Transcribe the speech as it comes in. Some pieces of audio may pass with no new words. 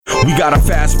We got a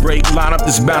fast break, line up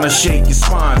that's bound to shake your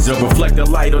spines up. Reflect the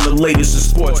light on the latest in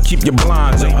sports, keep your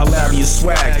blinds up. Hilarious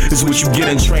swag is what you get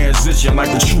in transition,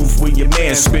 like the truth when your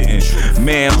man spitting.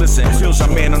 Man, listen, Phil's your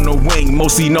man on the wing,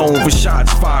 mostly known for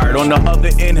shots fired. On the other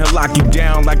end, he'll lock you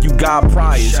down like you got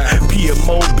priors.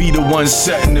 PMO be the one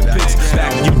setting the pitch,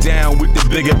 back you down with the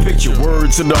bigger picture.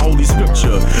 Words to the holy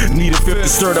scripture. Need a fifth to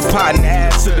stir the pot and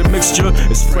add to the mixture.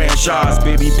 It's franchise,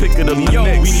 baby, pick it up. Yo,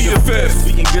 we need a fifth.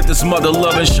 We can get this mother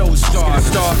loving show start.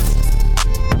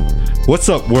 What's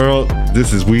up, world?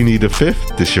 This is We Need a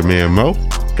Fifth. This your man Mo.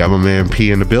 Got my man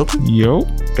P in the building. Yo.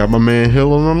 Got my man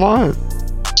Hill on the line.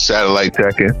 Satellite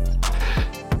checking.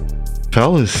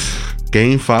 Fellas,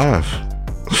 game 5.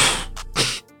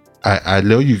 I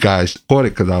know you guys caught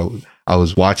it because I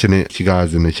was watching it, you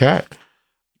guys in the chat.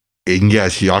 And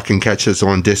yes, y'all can catch us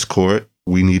on Discord.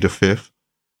 We Need a Fifth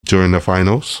during the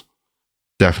finals.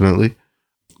 Definitely.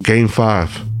 Game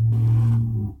 5.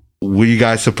 Were you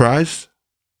guys surprised?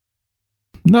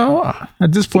 No,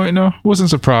 at this point, no. Wasn't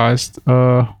surprised.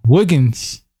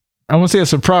 Wiggins, I won't say a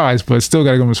surprise, but still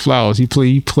got to give him his flowers. He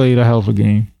played a hell of a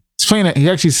game.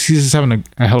 He's just having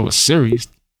a hell of a series.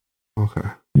 Okay.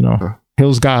 You know, okay.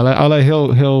 Hill's guy. I'll let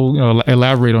Hill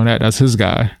elaborate on that. That's his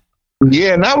guy.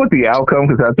 Yeah, not with the outcome,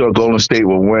 because I thought Golden State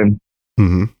would win.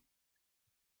 Mm-hmm.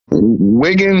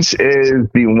 Wiggins is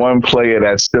the one player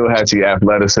that still has the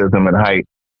athleticism and height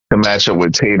to match up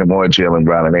with Tatum or Jaylen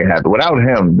Brown, and they have. Without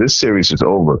him, this series is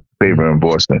over, favoring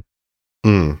Boston.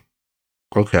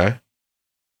 Okay.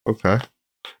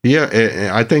 Yeah,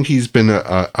 and I think he's been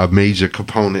a major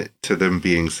component to them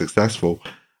being successful,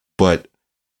 but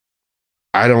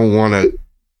I don't want to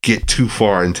get too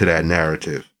far into that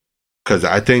narrative because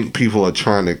I think people are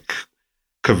trying to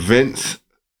convince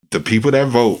the people that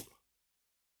vote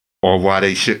or why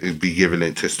they shouldn't be giving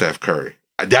it to Steph Curry.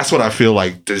 That's what I feel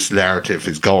like this narrative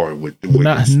is going with.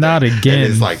 Not again. And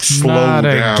it's like slow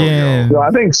down. Again. So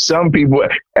I think some people,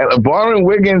 barring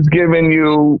Wiggins giving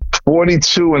you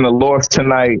 42 in the loss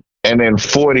tonight and then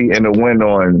 40 in the win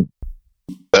on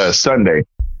Sunday,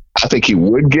 I think he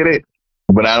would get it.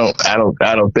 But I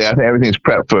think everything's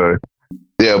prepped for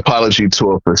the apology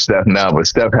tour for Steph now. But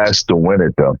Steph has to win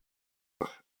it though.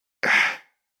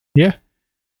 Yeah.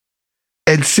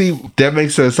 And see, that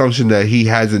makes the assumption that he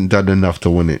hasn't done enough to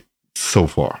win it so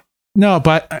far. No,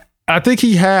 but I think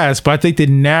he has. But I think the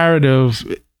narrative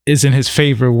is in his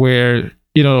favor where,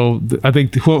 you know, I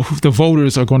think the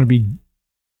voters are going to be,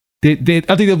 I think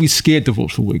they'll be scared to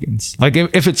vote for Wiggins. Like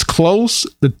if it's close,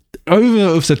 or even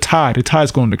if it's a tie, the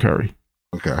tie's going to Curry.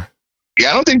 Okay.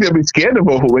 Yeah, I don't think they'll be scared to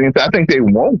vote for Wiggins. I think they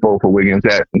won't vote for Wiggins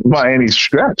by any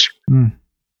stretch.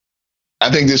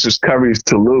 I think this is Curry's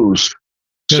to lose.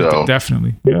 So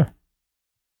definitely, yeah.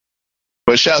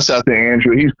 But shouts out to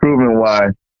Andrew. He's proven why,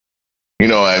 you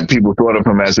know, people thought of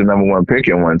him as the number 1 pick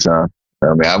at one time. I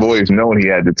mean, I've always known he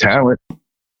had the talent.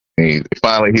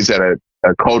 He's at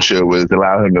a culture was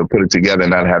allowing him to put it together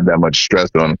and not have that much stress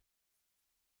on him.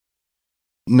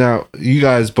 Now, you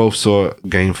guys both saw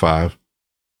Game 5.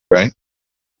 Right.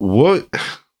 What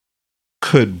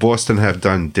could Boston have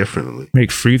done differently?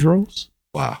 Make free throws?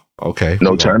 Wow. Okay.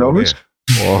 No turnovers?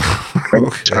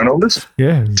 Okay. Turnovers?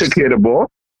 Yeah. Took care of the ball.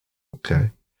 Okay.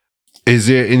 Is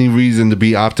there any reason to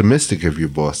be optimistic if you're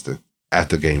Boston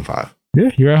after Game 5?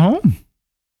 Yeah, you're at home.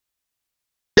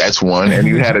 That's one. And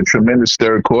you had a tremendous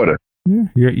third quarter.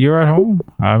 Yeah, you're at home.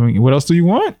 I mean, what else do you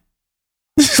want?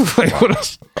 What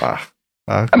else? Okay.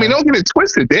 I mean, don't get it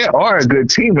twisted. They are a good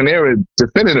team, and they're a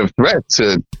definitive threat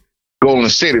to Golden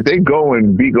State. If they go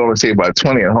and beat Golden State by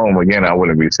 20 at home, again, I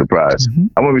wouldn't be surprised.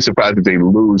 I wouldn't be surprised if they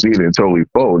lose either and totally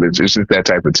fold. It's just that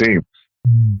type of team.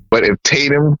 But if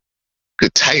Tatum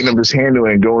could tighten up his handle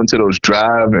and go into those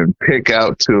drive and pick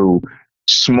out to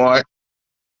Smart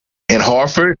and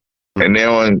Horford, and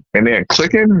they're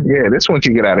clicking, yeah, this one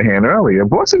can get out of hand early. And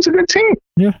Boston's a good team.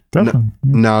 Yeah, definitely.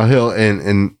 Now, Hill,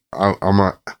 and I'm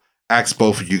going to ask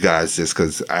both of you guys this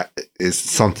because it's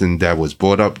something that was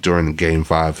brought up during Game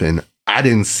 5, and I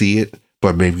didn't see it,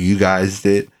 but maybe you guys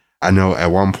did. I know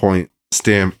at one point,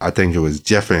 I think it was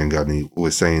Jeff Van Gundy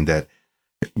was saying that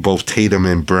both Tatum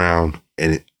and Brown,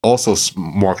 and also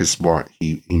Marcus Smart,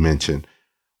 he mentioned,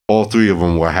 all three of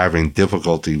them were having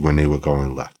difficulty when they were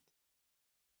going left.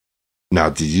 Now,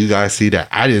 did you guys see that?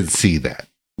 I didn't see that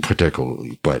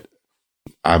particularly, but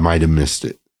I might have missed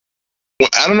it. Well,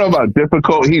 I don't know about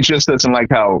difficult. He just doesn't like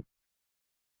how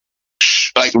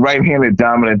right-handed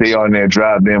dominant they are in their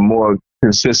drive. They're more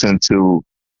consistent to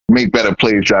make better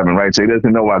plays driving right. So he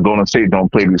doesn't know why Golden State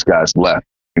don't play these guys left.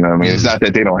 You know what I mean? It's not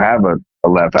that they don't have a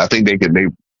left. I think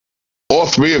all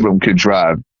three of them could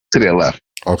drive to their left.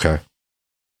 Okay.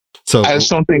 So I just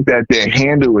don't think that their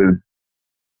handle is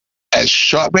as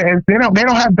sharp as they don't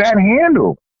have bad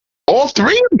handle. All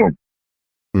three of them.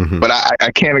 Mhm. But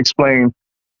I can't explain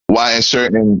why in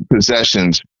certain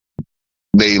possessions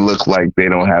they look like they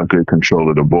don't have good control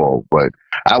of the ball. But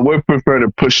I would prefer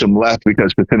to push them left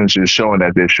because percentage is showing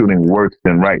that they're shooting worse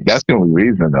than right. That's the only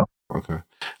reason, though. Okay.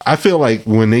 I feel like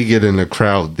when they get in the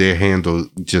crowd, their handle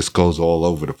just goes all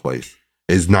over the place.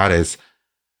 It's not as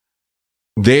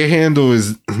their handle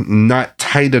is not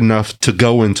tight enough to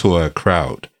go into a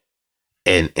crowd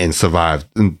and survive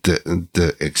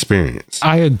the experience.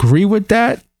 I agree with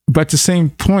that, but at the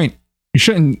same point, you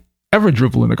shouldn't ever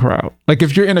dribble in a crowd. Like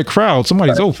if you're in a crowd,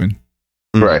 somebody's open.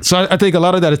 Right. So I think a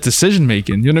lot of that is decision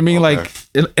making. You know what I mean? Okay.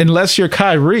 Like unless you're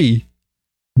Kyrie,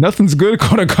 nothing's good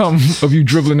going to come of you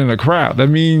dribbling in a crowd. That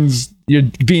means you're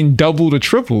being doubled or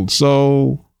tripled.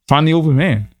 So find the open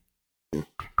man.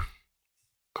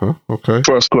 Okay.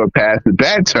 First court passes,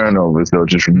 bad turnovers, though,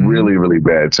 just really, really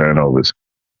bad turnovers.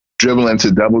 Dribbling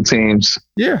to double teams.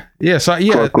 Yeah. So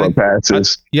First court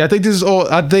passes. I think this is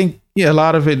all. I think a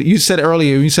lot of it. You said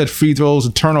earlier. You said free throws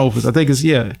and turnovers. I think it's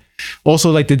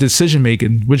also like the decision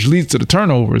making, which leads to the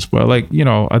turnovers. But I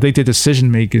think the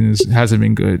decision making hasn't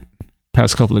been good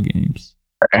past couple of games.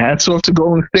 Hats off to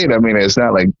Golden State. I mean, it's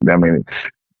not like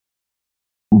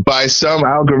by some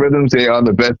algorithms, they are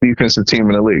the best defensive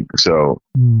team in the league. So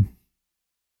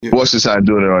Boston's not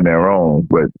doing it on their own,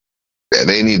 but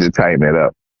they need to tighten it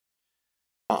up.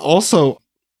 Also,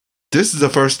 this is the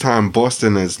first time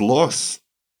Boston has lost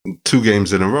 2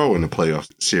 games in a row in the playoff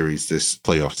series this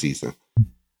playoff season.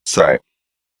 So, right.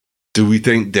 Do we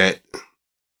think that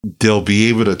they'll be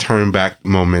able to turn back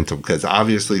momentum? Because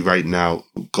obviously right now,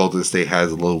 Golden State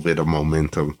has a little bit of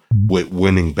momentum with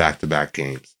winning back-to-back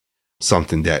games,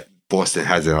 something that Boston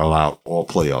hasn't allowed all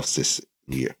playoffs this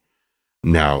year.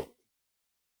 Now,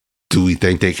 do we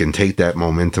think they can take that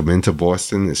momentum into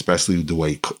Boston, especially the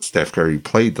way Steph Curry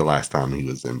played the last time he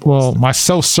was in Boston? Well, my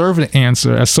self-serving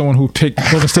answer as someone who picked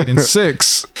Golden State in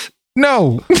 6,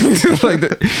 no. I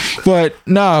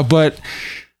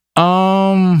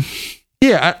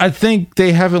think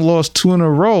they haven't lost 2 in a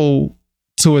row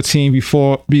to a team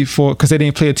before because they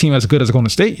didn't play a team as good as Golden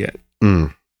State yet.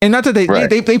 And not that they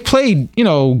played,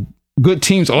 good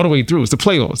teams all the way through. It's the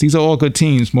playoffs. These are all good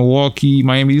teams. Milwaukee,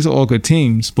 Miami, these are all good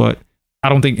teams, but I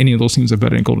don't think any of those teams are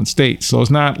better than Golden State. So it's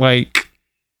not like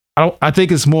I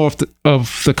think it's more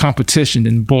of the competition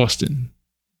in Boston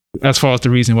as far as the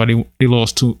reason why they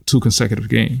lost two consecutive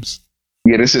games.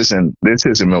 Yeah, this isn't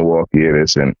Milwaukee. It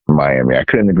isn't Miami. I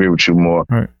couldn't agree with you more.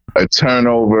 Right. A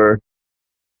turnover,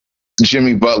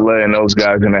 Jimmy Butler and those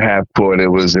guys in the half court, it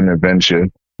was an adventure.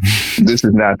 This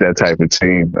is not that type of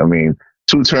team. I mean,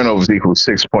 2 turnovers equals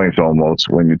 6 points almost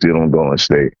when you're dealing with Golden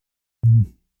State.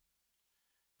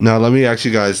 Now, let me ask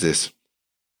you guys this.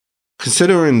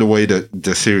 Considering the way that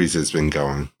the series has been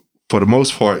going, for the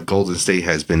most part, Golden State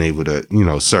has been able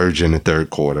to, surge in the third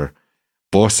quarter.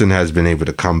 Boston has been able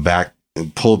to come back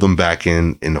and pull them back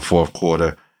in the fourth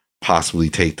quarter, possibly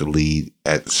take the lead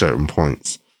at certain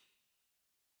points.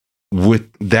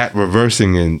 With that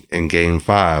reversing in Game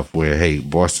 5, where,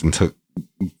 Boston took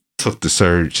the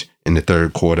surge in the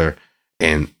third quarter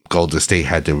and Golden State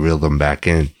had to reel them back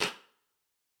in.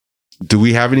 Do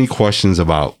we have any questions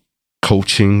about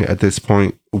coaching at this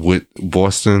point with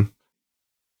Boston?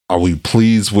 Are we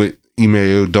pleased with Ime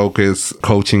Udoka's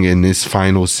coaching in this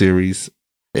final series?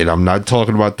 And I'm not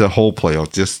talking about the whole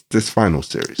playoff, just this final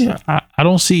series. Yeah, I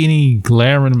don't see any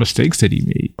glaring mistakes that he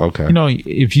made. Okay.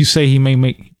 If you say he may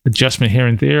make adjustment here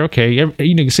and there, okay.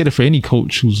 You can say that for any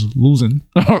coach who's losing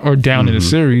or down in a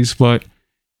series, but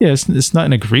yeah, it's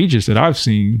nothing egregious that I've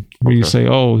seen where you say,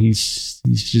 oh, he's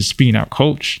just being out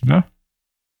coached. No?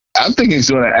 I think he's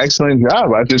doing an excellent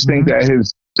job. I just think that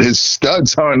his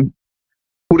studs aren't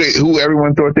who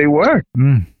everyone thought they were.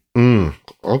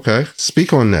 Okay.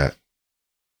 Speak on that.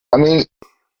 I mean,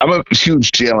 I'm a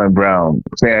huge Jaylen Brown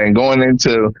fan. Going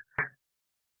into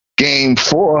Game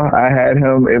 4, I had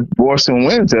him, if Boston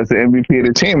wins, as the MVP of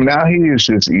the team. Now he is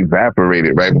just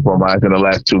evaporated right before my eyes in the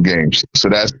last 2 games. So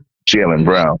that's Jaylen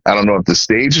Brown. I don't know if the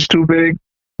stage is too big,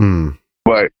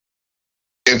 but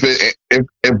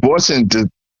if Boston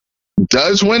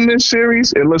does win this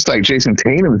series, it looks like Jason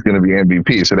Tatum is going to be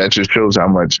MVP. So that just shows how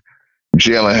much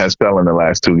Jaylen has fell in the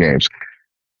last 2 games.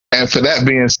 And for that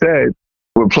being said,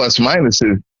 with plus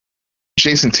minuses,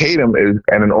 Jason Tatum is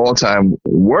at an all-time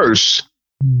worst,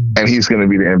 and he's going to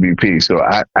be the MVP. So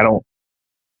I don't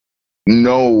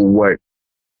know what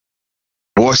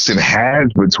Boston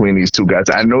has between these 2 guys.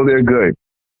 I know they're good,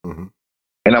 and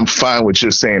I'm fine with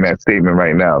just saying that statement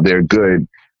right now. They're good,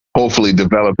 hopefully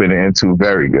developing into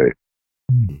very good.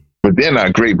 but they're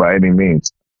not great by any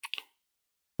means.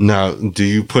 Now, do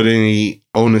you put any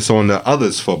onus on the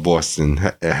others for Boston?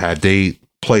 Have they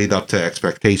played up to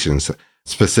expectations?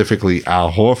 Specifically,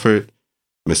 Al Horford,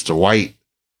 Mr. White,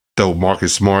 though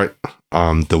Marcus Smart,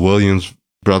 the Williams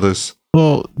brothers.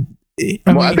 Well,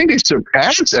 I think they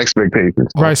surpassed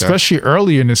expectations. Right, Okay. especially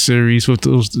earlier in the series with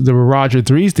the Roger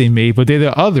threes they made, but they're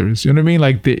the others. You know what I mean?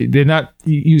 Like they're not.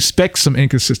 You expect some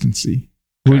inconsistency.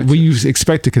 Gotcha. What you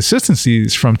expect the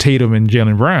consistencies from Tatum and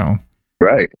Jaylen Brown.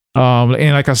 Right.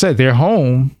 And like I said, they're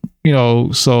home. You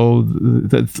know, so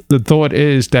the thought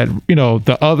is that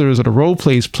the others or the role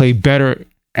plays play better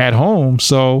at home.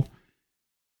 So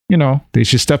they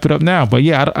should step it up now. But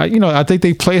yeah, I think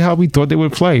they play how we thought they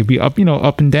would play, be up,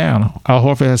 up and down. Al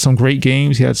Horford had some great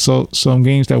games. He had some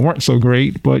games that weren't so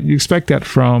great, but you expect that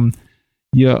from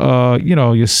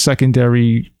your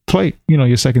secondary play,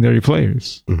 your secondary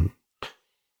players. Mm-hmm.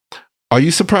 Are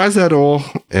you surprised at all?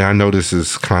 And I know this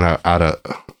is kind of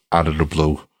out of the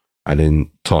blue. I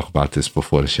didn't talk about this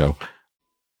before the show.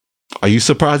 Are you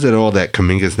surprised at all that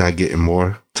Kuminga's not getting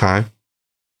more time?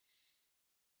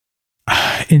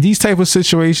 In these type of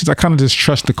situations, I kind of just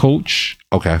trust the coach.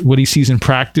 Okay. What he sees in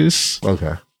practice.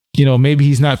 Okay. Maybe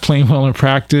he's not playing well in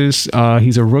practice.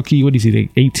 He's a rookie. What is he,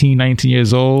 like 18, 19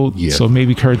 years old? Yeah. So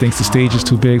maybe Kerr thinks the stage is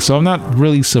too big. So I'm not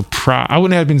really surprised. I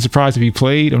wouldn't have been surprised if he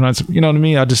played. I'm not, you know what I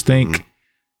mean? I just think,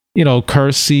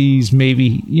 Kerr sees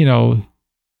maybe,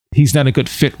 he's not a good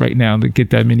fit right now to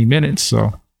get that many minutes.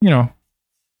 So,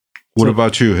 What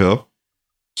about you, Hill?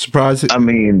 Surprised? I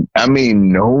mean,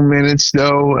 no minutes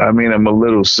though. I mean, I'm a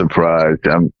little surprised.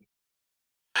 I'm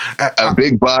a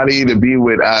big body to be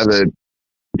with either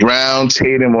Brown,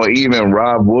 Tatum, or even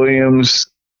Rob Williams.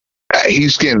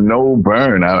 He's getting no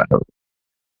burn. I'm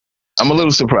a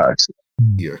little surprised.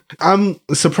 Yeah. I'm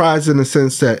surprised in the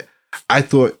sense that I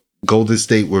thought Golden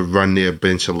State would run their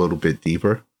bench a little bit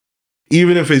deeper,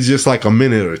 even if it's just like a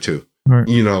minute or two, right.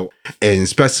 And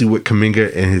especially with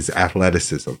Kuminga and his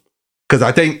athleticism. Because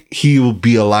I think he will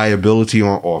be a liability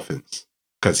on offense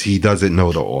because he doesn't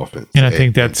know the offense. And I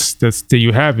think that's there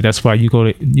you have it. That's why you go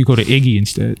to Iggy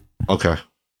instead. Okay.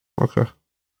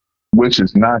 Which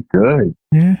is not good.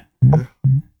 Yeah.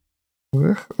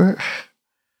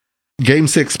 Game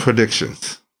 6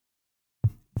 predictions.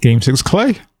 Game 6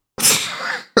 Clay.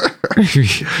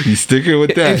 You sticking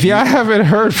with that? If y'all haven't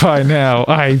heard by now,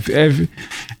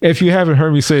 if you haven't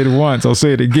heard me say it once, I'll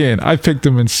say it again. I picked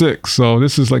him in 6, so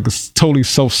this is like a totally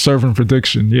self-serving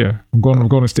prediction. Yeah, I'm going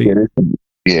to State.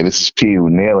 This is P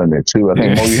nailing it too. I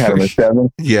think Mo, you had him in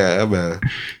 7. Yeah, man.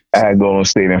 I had Golden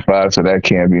State in 5, so that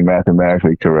can't be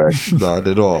mathematically correct. Not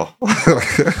at all.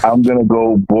 I'm gonna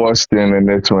go Boston in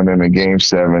this one in the Game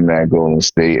 7 at Golden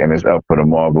State, and it's up for the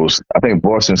marbles. I think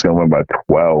Boston's gonna win by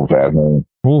 12 at home.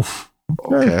 Oof.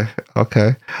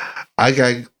 Okay. I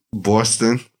got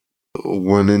Boston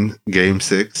winning Game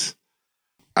 6.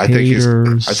 I think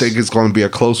it's going to be a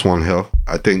close one, Hill.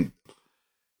 I think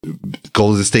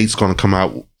Golden State's going to come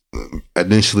out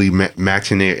initially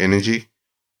matching their energy.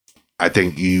 I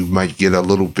think you might get a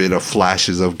little bit of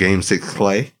flashes of Game 6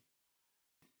 play.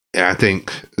 And I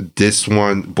think this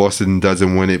one, Boston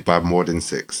doesn't win it by more than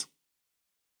 6.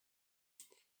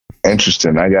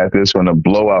 Interesting. I got this one, a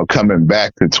blowout coming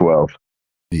back to 12.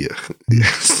 Yeah.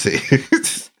 See.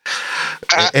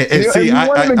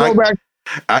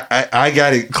 I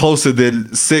got it closer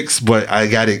than 6, but I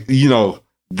got it,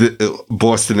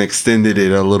 Boston extended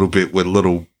it a little bit with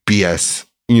little BS,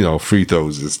 free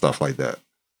throws and stuff like that.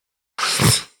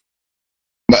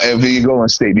 But if you go on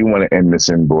State, you want to end this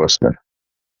in Boston.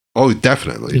 Oh,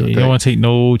 definitely. Yeah, you don't want to take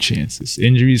no chances.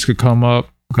 Injuries could come up.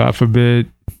 God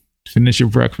forbid. Finish your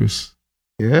breakfast.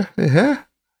 Yeah.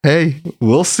 Hey,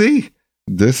 we'll see.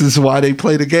 This is why they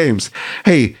play the games.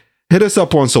 Hey, hit us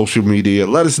up on social media.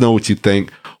 Let us know what you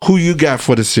think. Who you got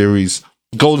for the series?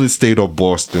 Golden State or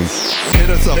Boston?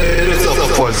 Hit us up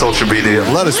on social media.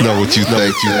 Let us know what you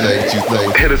think.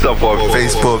 Hit us up on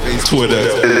Facebook, Twitter,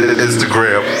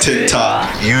 Instagram, TikTok,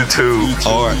 YouTube,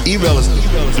 or email us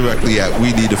directly at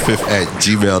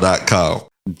weneedthefifth@gmail.com.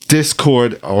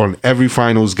 Discord on every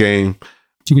finals game.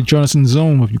 You can join us in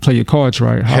Zoom if you play your cards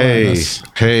right.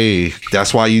 Hey,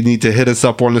 that's why you need to hit us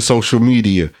up on the social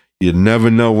media. You never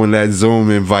know when that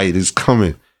Zoom invite is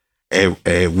coming. And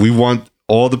we want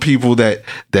all the people that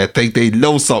think they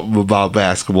know something about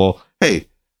basketball. Hey,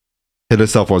 hit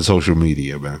us up on social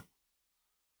media, man.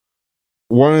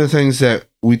 One of the things that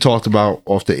we talked about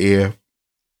off the air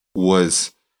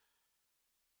was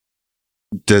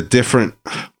the different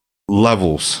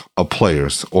levels of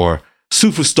players, or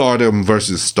superstardom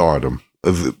versus stardom,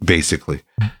 basically.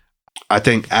 I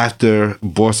think after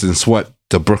Boston swept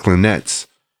the Brooklyn Nets,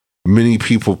 many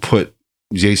people put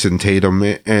Jason Tatum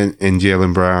and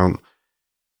Jaylen Brown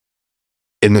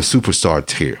in the superstar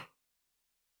tier.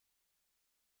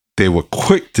 They were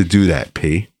quick to do that,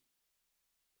 P.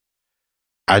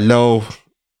 I know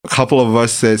a couple of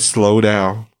us said slow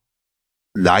down.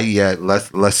 Not yet.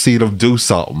 Let's see them do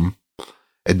something.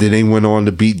 And then they went on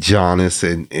to beat Giannis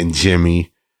and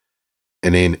Jimmy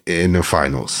and then in the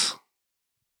finals.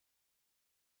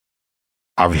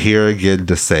 I'm here again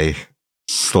to say,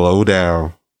 slow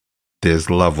down. There's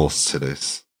levels to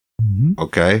this. Mm-hmm.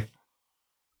 Okay?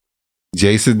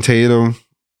 Jason Tatum,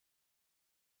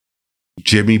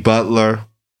 Jimmy Butler,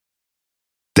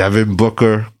 Devin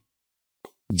Booker,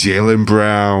 Jaylen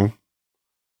Brown.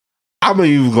 I'm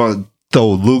even going to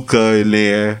throw Luka in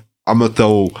there. I'm going to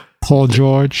throw Paul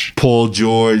George,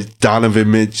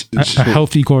 Donovan Mitchell. a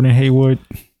healthy Gordon Hayward.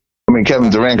 I mean, Kevin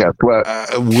Durant got swept.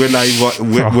 We're not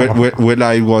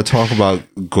even going to talk about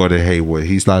Gordon Hayward.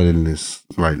 He's not in this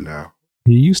right now.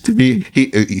 He used to be.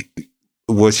 He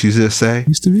what you just say?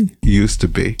 Used to be. Used to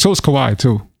be. So is Kawhi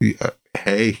too.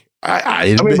 Hey, I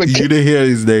mean, you didn't hear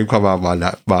his name come out of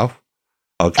my mouth.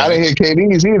 Okay. I didn't hear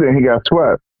KD's either, and he got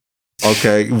swept.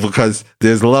 Okay, because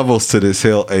there's levels to this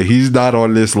hill, and he's not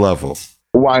on this level.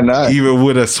 Why not? Even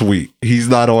with a sweep, he's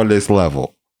not on this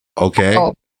level. Okay,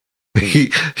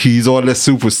 he's on the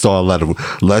superstar level.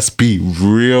 Let's be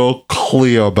real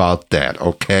clear about that.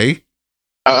 Okay.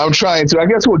 I'm trying to. I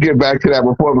guess we'll get back to that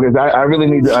before because I really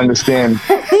need to understand.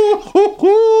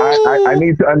 I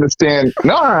need to understand.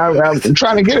 No, I'm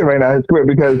trying to get it right now. It's clear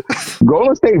because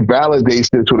Golden State validates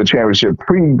this with a championship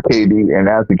pre-KD and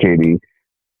after KD.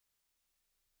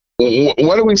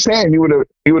 What are we saying? You were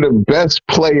the best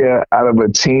player out of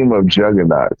a team of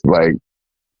juggernauts. Like,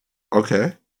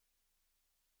 okay.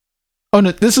 Oh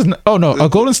no, a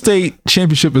Golden State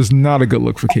championship is not a good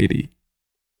look for KD.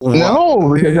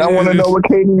 No, because I want to know what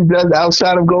KD does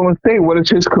outside of Golden State. What does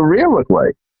his career look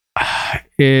like?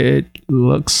 It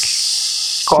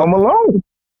looks Karl Malone.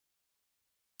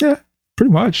 Yeah,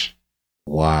 pretty much.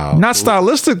 Wow. Not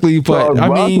stylistically, but I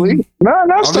mean, no,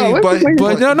 not stylistically.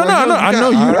 But no. I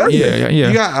know you. Yeah.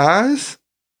 You got eyes.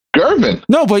 Gervin.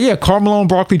 No, but yeah, Karl Malone,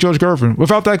 Barkley, George Gervin.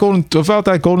 Without that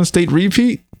Golden State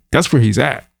repeat, that's where he's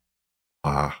at.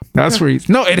 Wow. That's where he's.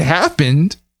 No, it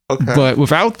happened. Okay. But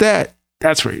without that,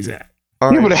 that's where he's at.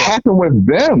 All right. But it happened with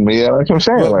them. Yeah, that's what I'm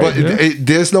saying. But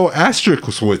there's no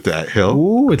asterisks with that, Hill.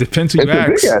 Ooh, it depends who you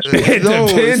ask. It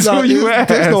depends who you ask.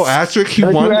 There's no asterisk. He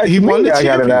won the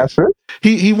championship.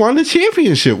 He won the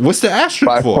championship. What's the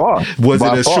asterisk for? Was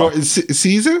it a short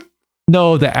season?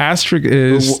 No, the asterisk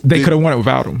is they could have won it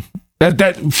without him.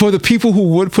 That for the people who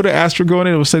would put an asterisk on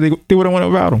it, would say they would have won it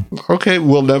without him. Okay,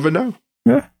 we'll never know.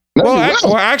 Yeah.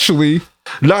 Well, actually,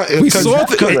 we saw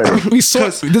this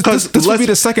would be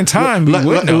the second time we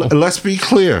would know. Let's be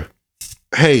clear.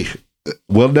 Hey,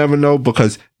 we'll never know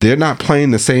because they're not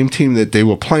playing the same team that they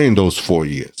were playing those 4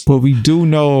 years. But we do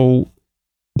know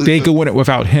they could win it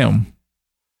without him,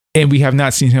 and we have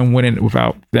not seen him winning it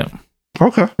without them.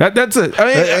 Okay, that's it. I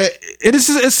mean,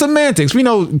 it's semantics. We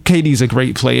know KD's a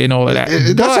great player and all of that.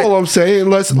 That's all I'm saying.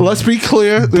 Let's be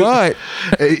clear. But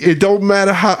it don't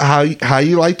matter how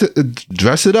you like to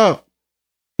dress it up.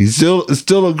 He's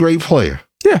still a great player.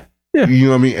 Yeah. You know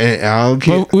what I mean? And I don't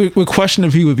care. We're questioning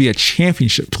if he would be a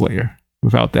championship player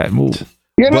without that move.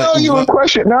 You would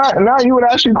question. Now you would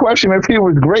actually question if he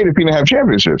was great if he didn't have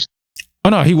championships. Oh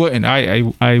no, he wouldn't.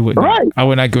 I wouldn't. Right. I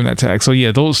would not give him that tag. So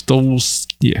yeah, those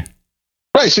yeah.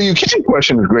 Right, so you can't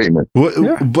question his greatness.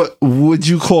 But would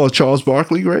you call Charles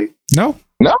Barkley great? No.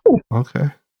 Okay.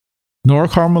 Nor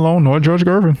Karl Malone, nor George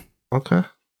Gervin. Okay.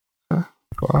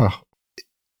 Wow.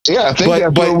 Yeah, I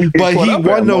think but he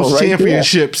won those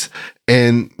championships,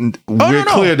 and we're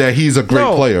clear that he's a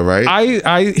great player,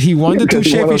 right? He won the two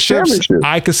championships.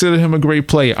 I consider him a great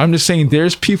player. I'm just saying,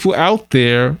 there's people out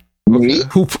there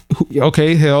who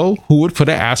would put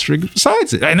an asterisk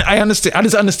besides it, and I understand. I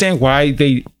just understand why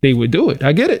they would do it.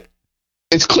 I get it.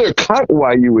 It's clear cut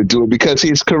why you would do it because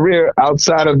his career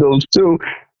outside of those two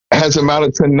has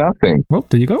amounted to nothing. Well,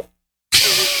 there you go.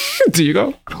 There you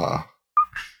go.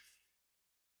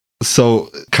 So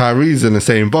Kyrie's in the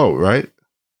same boat, right?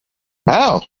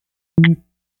 How? I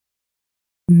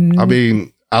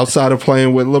mean, outside of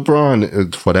playing with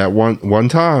LeBron for that one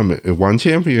time, one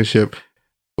championship,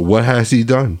 what has he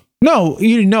done? No,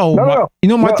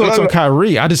 my thoughts on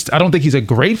Kyrie. I don't think he's a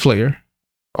great player.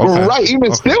 Okay. Right.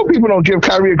 Even still, people don't give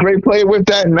Kyrie a great player with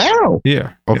that now.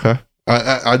 Yeah. Okay.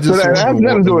 I just. So that has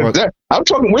nothing to do with that.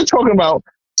 We're talking about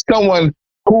someone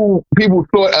who people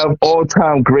thought of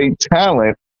all-time great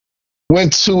talent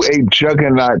went to a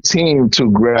juggernaut team to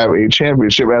grab a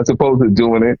championship as opposed to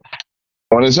doing it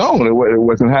on his own. It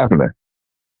wasn't happening.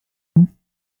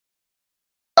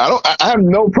 I have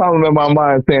no problem in my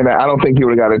mind saying that I don't think he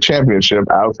would have got a championship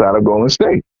outside of Golden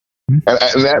State. And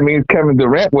that means Kevin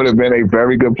Durant would have been a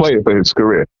very good player for his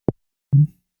career.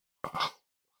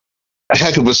 A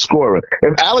heck of a scorer.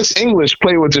 If Alex English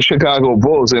played with the Chicago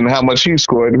Bulls and how much he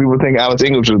scored, people think Alex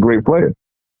English was a great player.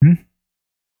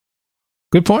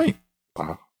 Good point.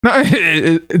 Wow. No,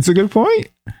 it's a good point.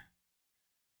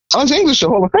 Alex English is a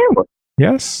Hall of Famer.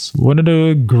 Yes, one of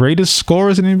the greatest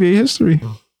scorers in NBA history.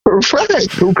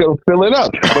 Perfect. Who could fill it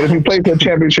up? But if you played for a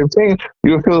championship team,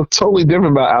 you would feel totally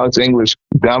different about Alex English,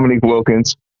 Dominique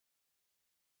Wilkins.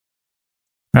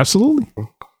 Absolutely.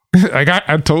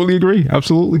 I totally agree.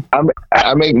 Absolutely.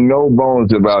 I make no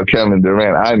bones about Kevin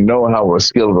Durant. I know how a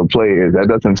skill of a player is. That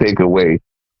doesn't take away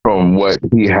from what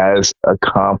he has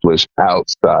accomplished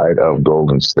outside of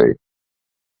Golden State.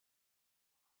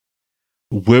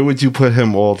 Where would you put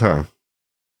him all time?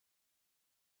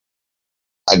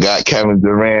 I got Kevin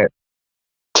Durant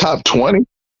top 20.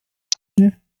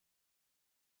 Yeah.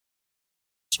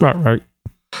 It's about right.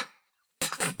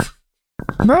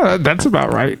 No, that's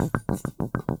about right.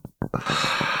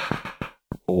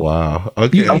 Wow.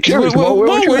 Okay. I'm curious. What were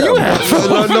you at?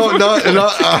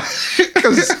 No.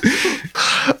 Because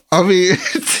I mean,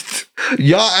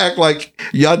 y'all act like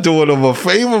y'all doing him a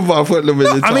favor by putting him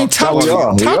in the top. I mean, top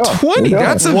 20. Yeah.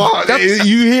 That's a Wow. that's,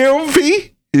 You hear him,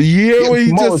 P? You hear what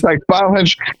he It's just like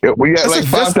 500. We had like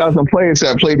 5,000 players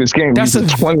that played this game. That's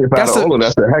He's a- 20 if that's out of a- all of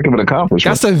that's a heck of an accomplishment.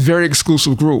 that's a very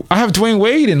exclusive group. I have Dwayne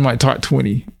Wade in my top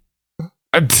 20.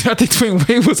 I think Dwayne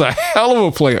Wade was a hell of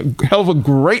a player, hell of a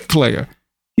great player.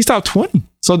 He's top 20.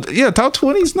 So yeah, top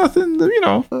 20 is nothing,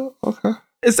 okay.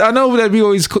 I know that we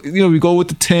always, we go with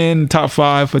the 10, top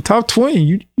 5, but top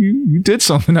 20, you did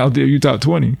something out there. You top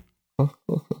 20.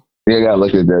 Yeah, I gotta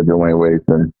look at that Dwayne Wade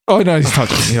thing. Oh no, he's top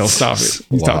 20. Hell, stop it.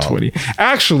 He's top Wow. 20.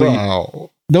 Actually,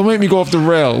 Wow. don't make me go off the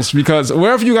rails because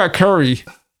wherever you got Curry,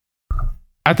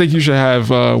 I think you should have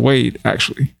Wade.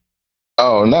 Actually.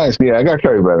 Oh, nice. Yeah, I got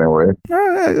Curry by that way.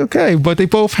 Okay, but they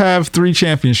both have 3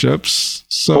 championships,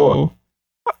 so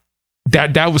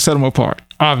that would set them apart.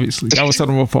 Obviously, that would set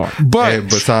them apart. But And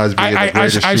besides being the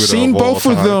greatest I've shooter seen of all both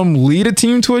of time. them lead a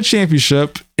team to a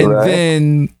championship and Right.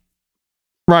 then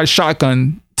ride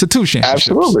shotgun to 2 championships.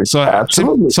 Absolutely. So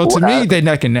Absolutely. to me, they're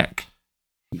neck and neck.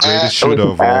 greatest shooter of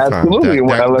all time. Absolutely.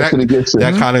 Unless it gets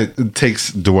That kind of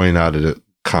takes Dwayne out of the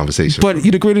conversation. But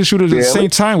you're the greatest shooter at the Yeah. same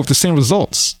time with the same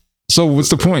results. So what's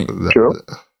the point? True.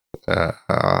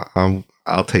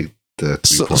 I'll take the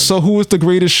 3 points. So who was the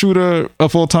greatest shooter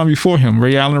of all time before him?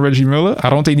 Ray Allen and Reggie Miller? I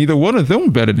don't think neither one of them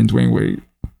were better than Dwayne Wade.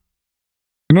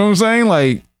 You know what I'm saying?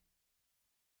 Like,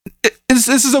 this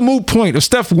is a moot point. If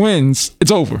Steph wins,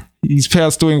 it's over. He's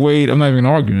past Dwayne Wade. I'm not even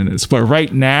arguing this. But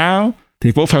right now,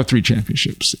 they both have 3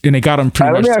 championships. And they got them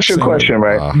pretty Let much me ask you a the same way. question,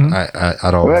 right?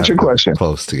 I don't. Let me ask you a have them question.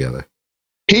 Close together.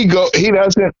 He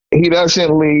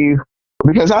doesn't leave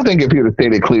because I think if he would have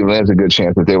stayed at Cleveland, there's a good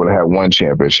chance that they would have had 1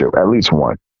 championship, at least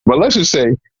 1. But let's just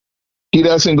say he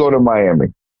doesn't go to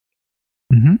Miami,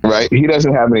 right? He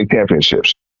doesn't have any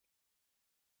championships.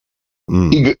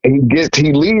 Mm.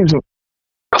 He leaves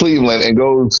Cleveland and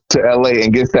goes to LA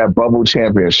and gets that bubble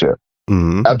championship.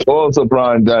 Mm. That's all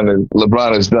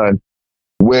LeBron has done.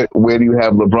 Where do you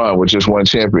have LeBron with just 1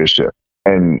 championship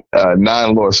and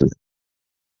 9 losses?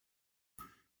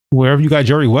 Wherever you got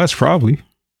Jerry West, probably.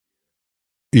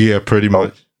 Yeah, pretty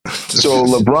much. So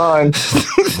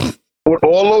LeBron, with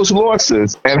all those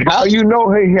losses, and how you know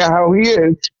how he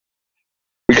is,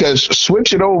 because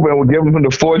switch it over and we'll give him the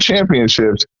 4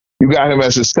 championships. You got him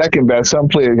as the second best. Some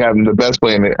players have him the best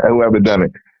player who ever done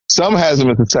it. Some has him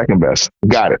as the second best.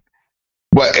 Got it.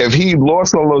 But if he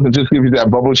lost all those and just give you that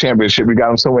bubble championship, you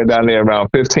got him somewhere down there around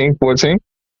 15, 14?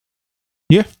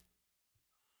 Yeah.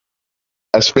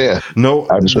 That's fair. No,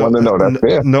 I just want to know that's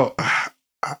fair. No,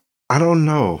 I don't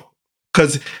know.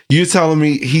 Because you're telling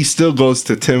me he still goes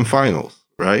to 10 finals,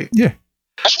 right? Yeah.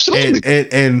 Absolutely.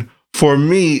 And for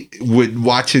me, with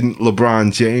watching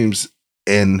LeBron James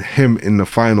and him in the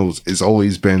finals, it's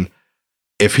always been,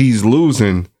 if he's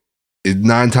losing,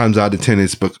 9 times out of 10,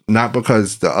 it's not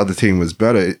because the other team was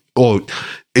better.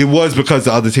 It was because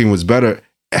the other team was better,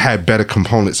 had better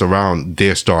components around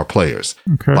their star players.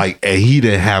 Okay. And he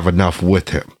didn't have enough with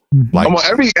him. Like, Come on,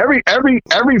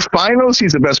 every finals,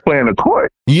 he's the best player in the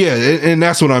court. yeah, and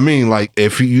that's what I mean. Like,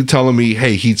 if you telling me,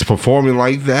 hey, he's performing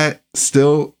like that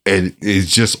still, and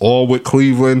it's just all with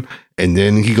Cleveland, and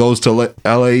then he goes to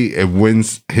LA and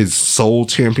wins his sole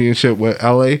championship with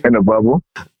LA In the bubble.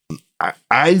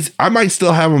 I might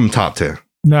still have him top 10.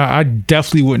 No, I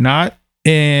definitely would not.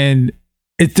 And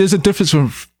there's a difference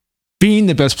from being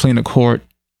the best player in the court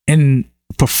and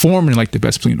performing like the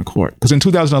best player in the court. Because in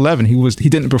 2011, he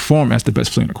didn't perform as the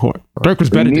best player in the court. Dirk was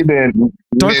better.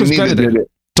 Dirk was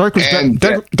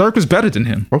better than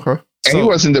him. Okay. And he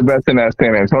wasn't the best in that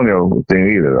San Antonio thing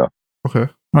either, though.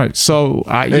 Okay. Right. So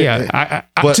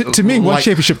to me, one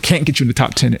championship can't get you in the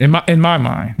top 10 in my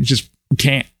mind. It just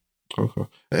can't. Okay.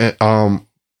 And,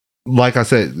 like I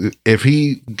said, if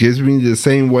he gives me the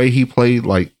same way he played,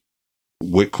 like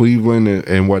with Cleveland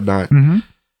and whatnot, mm-hmm.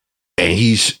 and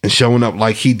he's showing up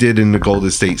like he did in the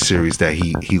Golden State series that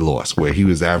he lost, where he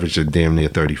was averaging damn near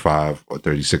 35 or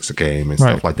 36 a game and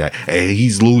stuff like that, and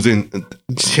he's losing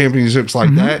championships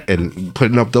like that and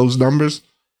putting up those numbers,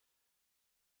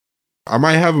 I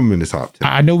might have him in the top 10.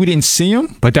 I know we didn't see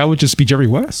him, but that would just be Jerry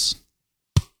West.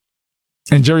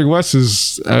 And Jerry West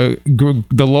is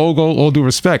the logo, all due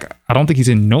respect. I don't think he's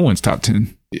in no one's top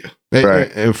 10. Yeah.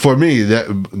 Right. And for me,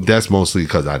 that's mostly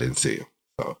because I didn't see him.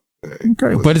 So,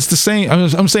 okay. But it's the same.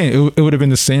 I'm saying it would have been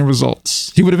the same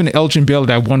results. He would have been Elgin Baylor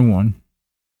that 1-1.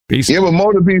 Basically. Yeah, but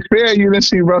Mo, to be fair, you didn't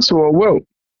see Russell or Wilt.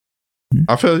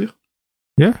 I feel you.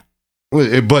 Yeah.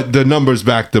 But the numbers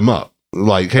backed them up.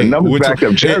 Like, hey, the numbers backed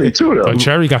up Jerry too, though. But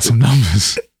Jerry got some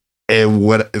numbers.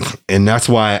 And that's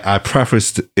why I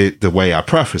prefaced it the way I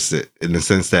prefaced it, in the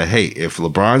sense that, hey, if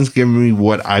LeBron's giving me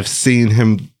what I've seen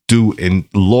him do in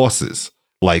losses,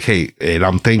 like, hey, and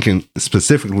I'm thinking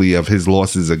specifically of his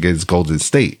losses against Golden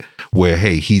State, where,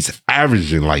 hey, he's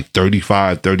averaging like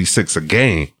 35, 36 a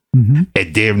game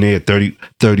at damn near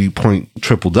 30-point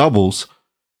triple doubles,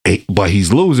 but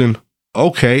he's losing.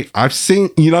 Okay, I've seen,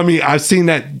 you know what I mean? I've seen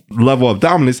that level of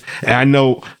dominance, and I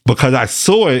know because I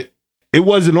saw it. It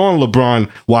wasn't on LeBron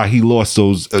why he lost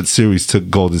those series to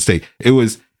Golden State. It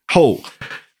was,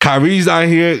 Kyrie's not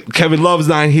here. Kevin Love's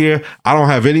not here. I don't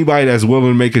have anybody that's willing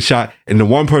to make a shot. And the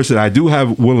one person I do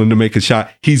have willing to make a shot,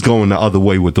 he's going the other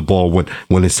way with the ball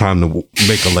when it's time to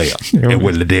make a layup and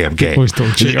win the damn game.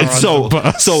 So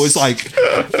it's like,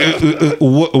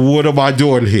 what am I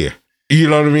doing here? You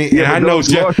know what I mean? Yeah, and I know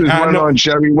weren't on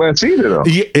Jerry West either, though.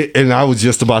 Yeah, and I was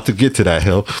just about to get to that,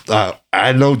 Hill.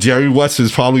 I know Jerry West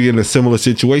is probably in a similar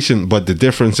situation, but the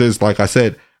difference is, like I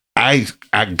said, I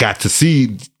got to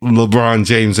see LeBron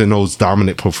James in those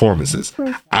dominant performances.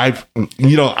 I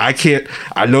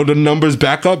know the numbers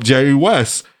back up Jerry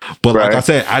West, but like I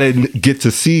said, I didn't get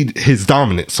to see his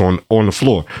dominance on the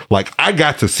floor. Like, I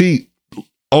got to see,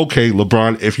 okay,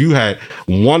 LeBron, if you had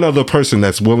one other person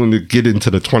that's willing to get into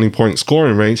the 20-point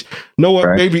scoring range, you know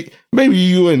what? Maybe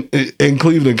you and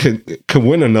Cleveland can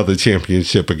win another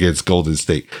championship against Golden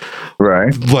State.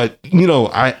 Right. But,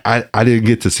 I didn't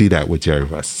get to see that with Jerry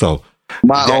West. So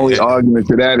my only argument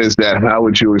to that is that how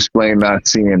would you explain not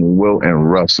seeing Wilt and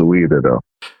Russell either, though?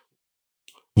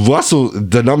 Russell,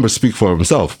 the numbers speak for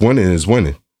himself. Winning is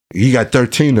winning. He got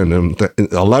 13 of them,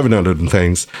 11 of them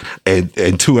things,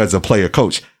 and 2 as a player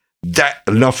coach. That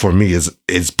enough for me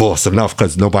is boss enough,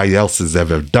 because nobody else has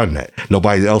ever done that.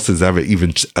 Nobody else has ever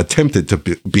even attempted to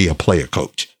be a player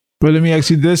coach. But let me ask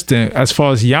you this then. As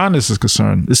far as Giannis is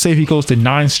concerned, let's say if he goes to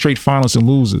 9 straight finals and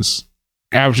loses,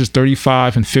 averages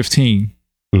 35 and 15,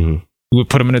 you would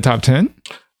put him in the top 10?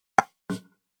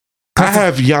 I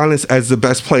have Giannis as the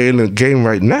best player in the game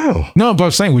right now. No, but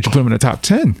I'm saying, would you put him in the top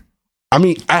 10? I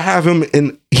mean, I have him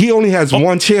in, he only has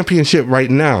one championship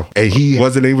right now, and he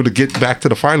wasn't able to get back to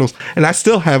the finals, and I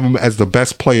still have him as the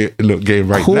best player in the game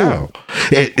right now.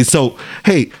 And so,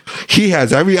 hey, he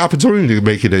has every opportunity to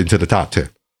make it into the top 10.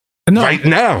 Right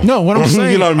now. No, what I'm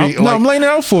saying, you know what I mean? I'm laying it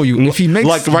out for you. If he makes,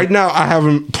 like, right now, I have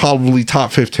him probably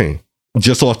top 15,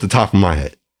 just off the top of my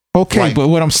head. Okay, but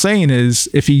what I'm saying is,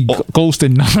 if he goes to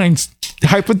 9,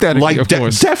 hypothetically, of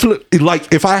course, definitely,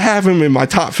 like, if I have him in my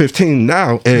top 15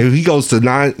 now, and he goes to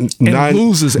 9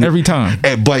 loses every time,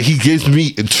 but he gives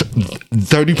me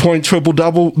 30-point triple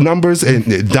double numbers and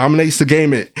it dominates the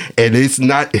game, and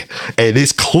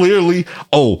it's clearly,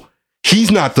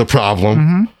 he's not the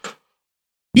problem.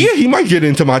 Yeah, he might get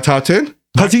into my top 10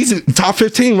 because he's in top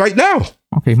 15 right now.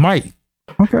 Okay, might.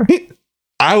 Okay.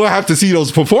 I would have to see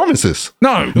those performances.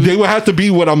 No, they would have to be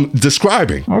what I'm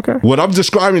describing. Okay. What I'm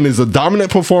describing is a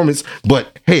dominant performance,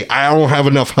 but hey, I don't have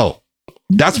enough help.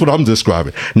 That's what I'm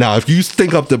describing. Now, if you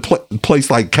think up the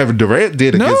place like Kevin Durant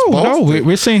did against Boston. No,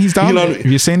 we're saying he's dominant. If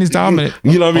you're saying he's dominant.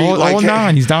 You know what I mean? All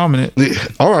 9, he's dominant.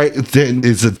 All right, then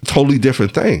it's a totally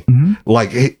different thing. Like,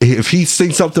 if he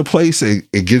syncs up the place,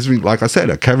 it gives me, like I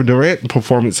said, a Kevin Durant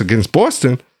performance against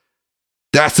Boston.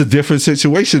 That's a different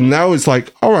situation. Now it's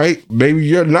like, all right, maybe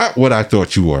you're not what I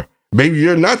thought you were. Maybe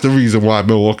you're not the reason why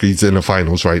Milwaukee's in the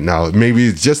finals right now. Maybe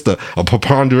it's just a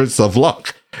preponderance of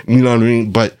luck. You know what I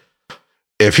mean? But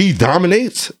if he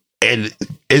dominates and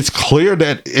it's clear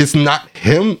that it's not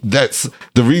him that's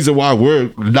the reason why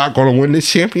we're not going to win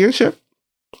this championship,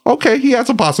 okay, he has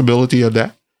a possibility of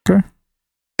that. Okay.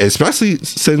 Especially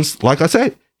since, like I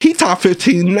said, he top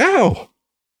 15 now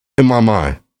in my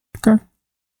mind. Okay.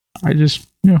 I just,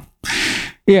 yeah,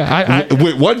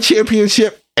 with one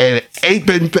championship and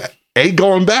ain't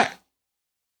going back.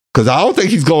 Because I don't think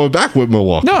he's going back with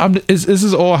Milwaukee. No, this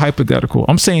is all hypothetical.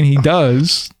 I'm saying he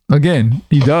does. Again,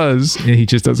 he does, and he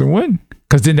just doesn't win.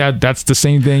 Because then that's the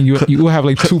same thing. You will have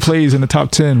like 2 plays in the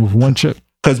top 10 with 1 chip.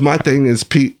 Because my thing is,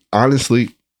 Pete, honestly,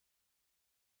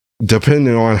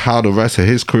 depending on how the rest of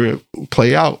his career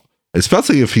play out,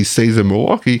 especially if he stays in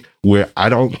Milwaukee, where I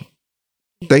don't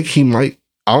think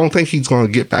he's going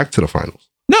to get back to the finals.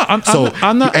 No, I'm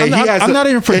not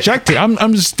even projecting.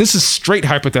 I'm just, this is straight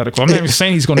hypothetical. I'm not even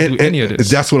saying he's going to do any of this.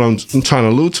 That's what I'm trying to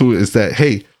allude to, is that,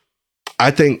 hey,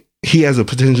 I think he has a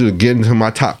potential to get into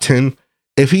my top 10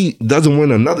 if he doesn't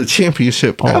win another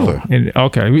championship ever.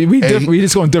 Okay. We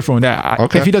just going to differ on that.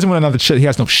 Okay. If he doesn't win another chip, he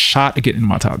has no shot at getting in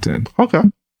my top 10. Okay.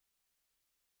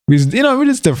 We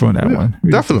just differ on that one.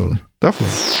 Definitely.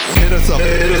 Hit us up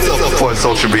on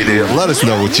social media. Let us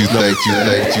know what you think.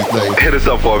 Hit us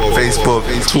up on Facebook,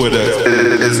 Twitter,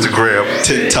 Instagram,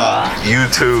 TikTok,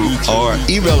 YouTube, or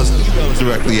email us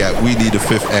directly at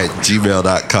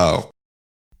weneedafifth@gmail.com.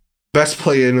 Best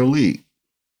player in the league.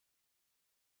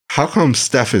 How come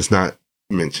Steph is not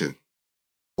mentioned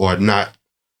or not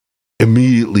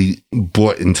immediately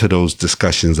brought into those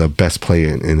discussions of best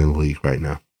player in the league right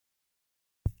now?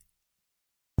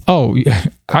 Oh, yeah.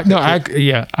 I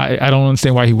don't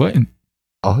understand why he wouldn't.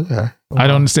 Oh, yeah. I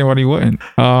don't understand why he wouldn't.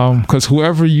 Because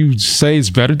whoever you say is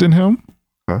better than him,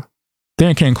 they're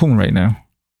in Cancun right now.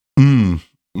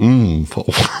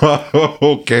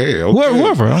 Okay.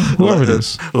 Whoever it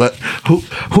is.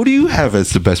 Who do you have as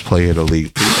the best player in the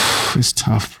league? It's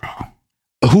tough, bro.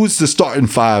 Who's the starting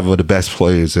 5 of the best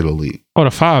players in the league? The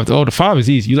 5 is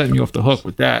easy. You let me off the hook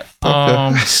with that.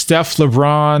 Okay. Steph,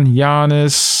 LeBron,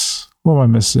 Giannis. What am I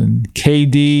missing?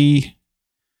 KD.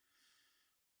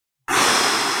 A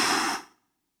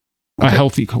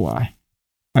healthy Kawhi.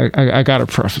 I gotta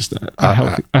preface that. A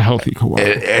healthy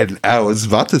Kawhi. And I was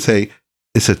about to say,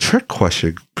 it's a trick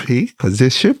question, P, because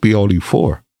there should be only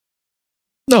 4.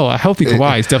 No, a healthy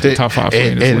Kawhi is definitely top 5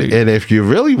 player in this league. And if you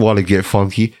really want to get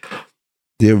funky,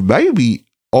 there maybe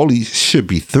only should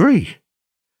be 3.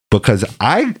 Because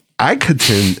I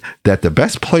contend that the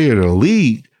best player in the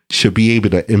league should be able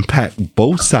to impact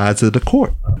both sides of the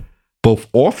court, both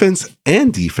offense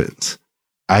and defense.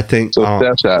 I think so.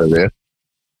 Steph's out of there.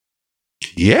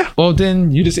 Yeah. Well,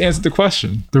 then you just answered the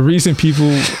question. The reason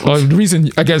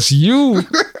I guess you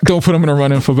don't put him in a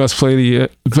running for best player,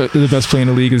 the best player in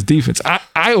the league is defense.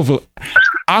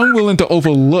 I'm willing to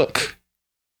overlook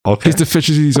his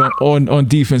deficiencies on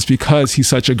defense because he's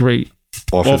such a great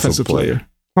offensive player.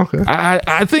 Okay.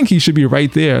 I think he should be right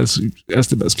there as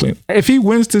the best player. If he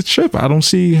wins the chip, I don't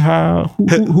see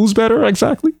who's better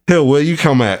exactly. Hill, where you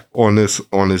come at on this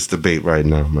debate right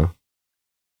now, man?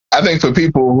 I think for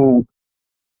people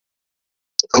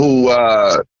who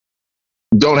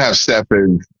don't have Steph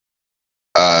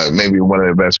as maybe one of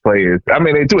the best players. I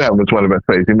mean, they do have him as one of the best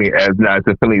players. I mean, as not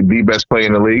definitely the best player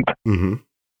in the league. Mm-hmm.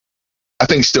 I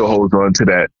think still holds on to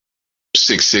that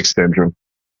 6'6" syndrome.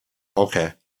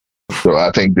 Okay. So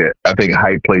I think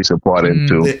height plays a part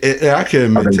into. I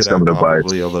can admit to that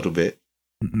probably a little bit.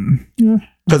 Yeah.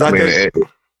 Because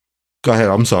go ahead.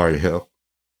 I'm sorry, Hill.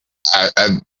 I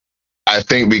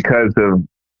think because of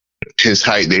his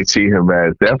height, they see him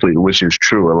as definitely, which is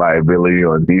true, a liability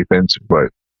on defense. But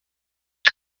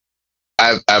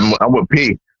I'm with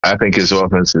P. I think his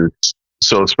offense is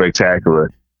so spectacular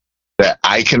that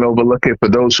I can overlook it. For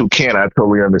those who can't, I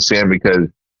totally understand because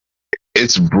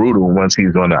it's brutal once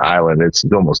he's on the island. It's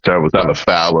almost terrible. It's not a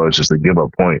foul or it's just a give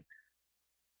up point.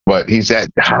 But he's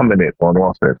that dominant on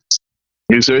offense.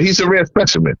 He's a rare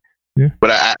specimen. Yeah.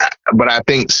 But I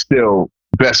think still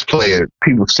best player,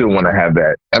 people still want to have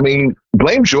that. I mean,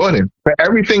 blame Jordan. For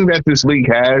everything that this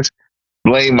league has,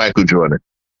 blame Michael Jordan.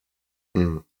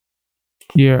 Mm.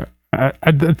 Yeah. I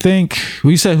think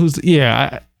we said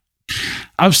I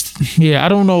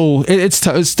don't know. It's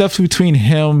definitely between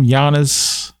him,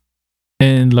 Giannis,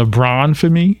 and LeBron for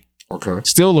me. Okay.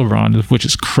 Still LeBron, which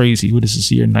is crazy. What is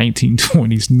this year?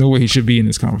 1920s. No way he should be in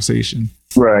this conversation.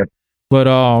 Right. But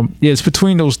it's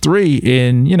between those 3,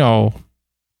 and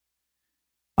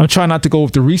I'm trying not to go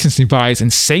with the recency bias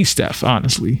and say Steph,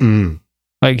 honestly. Mm.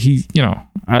 Like he,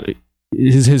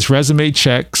 his resume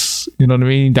checks, you know what I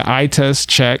mean? The eye test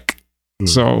check. Mm.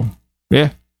 So,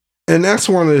 yeah. And that's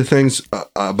one of the things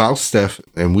about Steph,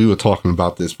 and we were talking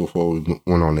about this before we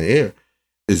went on the air,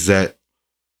 is that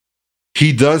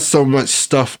he does so much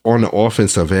stuff on the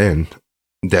offensive end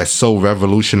that's so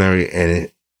revolutionary, and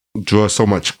it draws so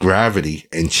much gravity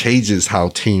and changes how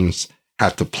teams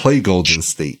have to play Golden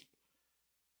State,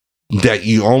 that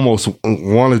you almost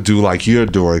want to do like you're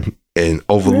doing and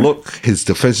overlook his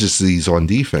deficiencies on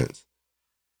defense.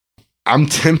 I'm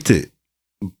tempted,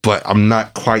 but I'm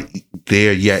not quite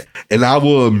there yet. And I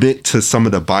will admit to some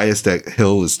of the bias that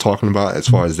Hill is talking about as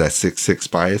far as that 6'6"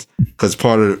 bias, because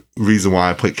part of the reason why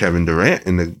I put Kevin Durant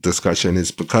in the discussion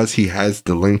is because he has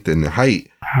the length and the height,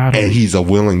 and he's a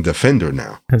willing defender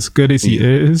now. As good as he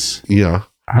is, yeah,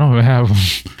 I don't even have him.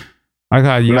 I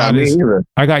got Giannis,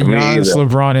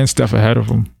 LeBron, and Steph ahead of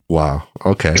him. Wow.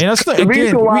 Okay. And that's the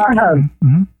reason why I have.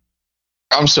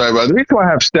 I'm sorry, but the reason why I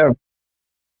have Steph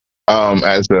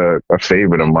as a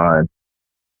favorite of mine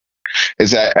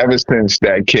is that ever since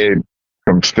that kid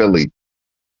from Philly,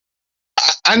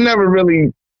 I never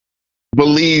really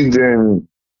believed in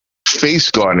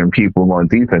face guarding people on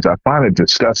defense. I find it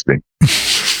disgusting.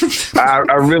 I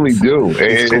really do.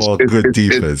 It's good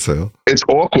defense. It's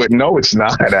awkward. No, it's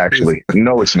not actually.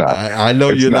 No, it's not. I know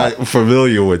you're not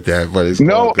familiar with that, but it's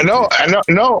no.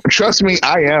 Trust me,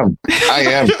 I am.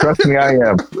 Trust me, I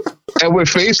am. And with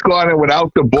face guarding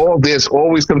without the ball, there's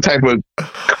always some type of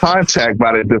contact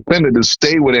by the defender to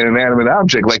stay with an inanimate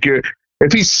object. Like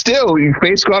if he's still, you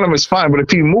face guard him is fine, but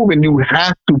if he's moving, you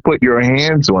have to put your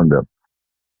hands on them.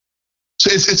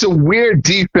 So it's a weird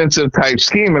defensive type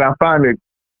scheme, and I find it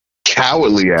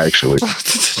cowardly, actually.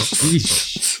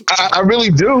 I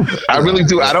really do. I really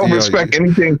do. I don't respect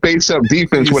anything face-up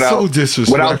defense without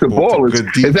the ball.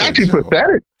 It's actually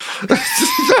pathetic.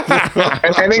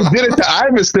 and they did it to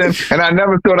Iverson, and I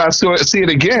never thought I'd see it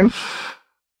again.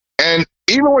 And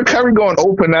even with Curry going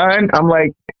 0-9, I'm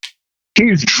like,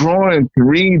 he's drawing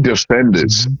 3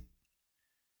 defenders.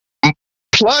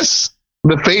 Plus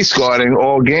the face guarding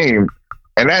all game.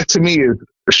 And that, to me,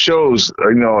 shows,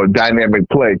 dynamic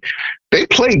play. They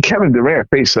played Kevin Durant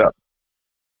face up.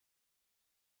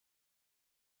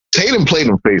 Tatum played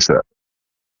him face up.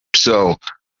 So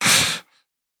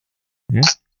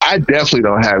I definitely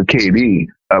don't have KD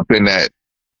up in that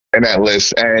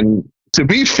list. And to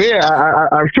be fair,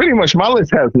 I pretty much, my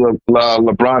list has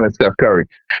LeBron and Steph Curry.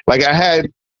 Like, I had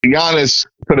Giannis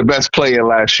for the best player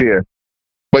last year,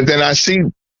 but then I see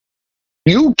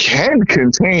you can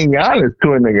contain Giannis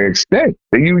to an extent.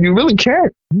 You really can.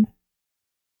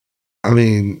 I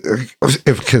mean,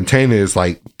 if container is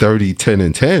like 30, 10,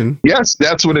 and 10. Yes,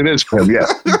 that's what it is for him. Yeah.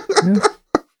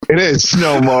 It is.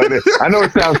 No more. I know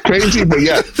it sounds crazy, but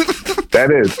yes,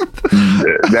 that is.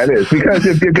 That is. Because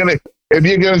if you're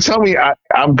gonna tell me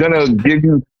I'm gonna give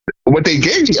you what they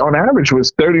gave you on average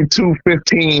was 32,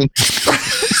 15,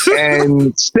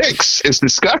 and 6. It's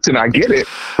disgusting. I get it,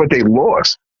 but they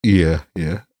lost. Yeah.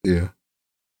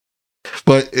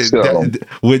 But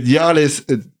with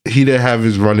Giannis, he didn't have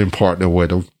his running partner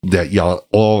with him. That y'all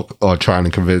all are trying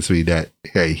to convince me that,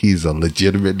 hey, he's a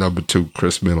legitimate number 2,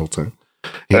 Chris Middleton.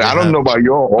 I don't know about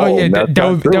your.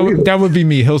 That would be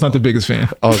me. Hill's not the biggest fan.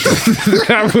 Okay.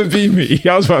 That would be me.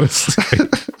 I was about to say.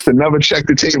 It's a never check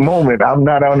the tape moment. I'm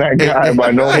not on that guy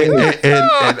by no means.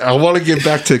 And I want to get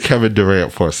back to Kevin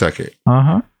Durant for a second.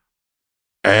 And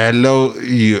I know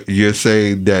you're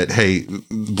saying that, hey,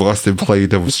 Boston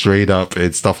played them straight up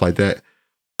and stuff like that.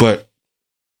 But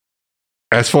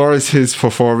as far as his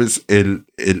performance in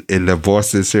the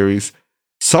Boston series,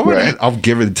 some of that I'm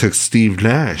giving to Steve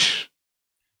Nash.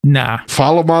 Nah.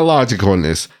 Follow my logic on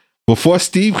this. Before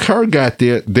Steve Kerr got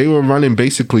there, they were running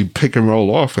basically pick and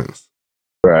roll offense.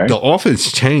 Right. The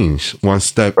offense changed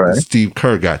once Steve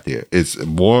Kerr got there. It's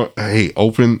more,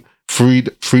 open,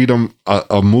 freedom,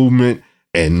 a movement,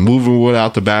 and moving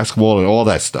without the basketball and all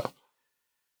that stuff.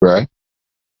 Right.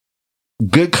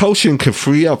 Good coaching can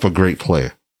free up a great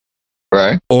player.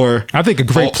 Right. Or I think a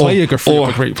great player could free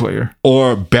up a great player.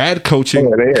 Or bad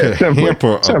coaching can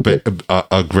hamper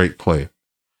a great player.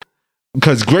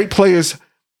 Because great players,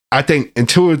 I think,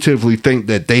 intuitively think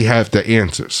that they have the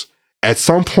answers. At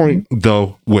some point,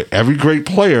 though, with every great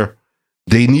player,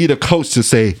 they need a coach to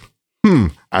say,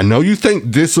 I know you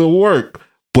think this will work,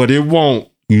 but it won't.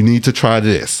 You need to try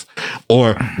this.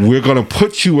 Or we're going to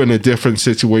put you in a different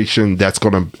situation that's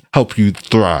going to help you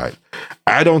thrive.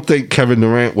 I don't think Kevin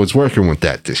Durant was working with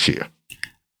that this year.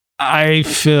 I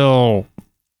feel...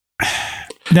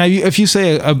 Now, if you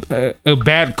say a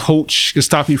bad coach can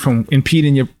stop you from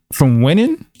impeding you from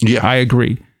winning, I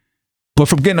agree. But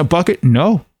from getting a bucket,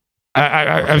 no.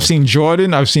 I've seen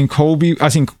Jordan. I've seen Kobe. I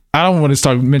don't want to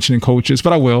start mentioning coaches,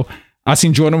 but I will. I've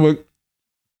seen Jordan with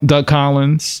Doug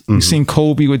Collins. You've seen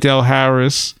Kobe with Del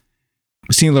Harris.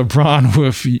 seen LeBron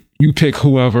with you pick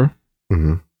whoever.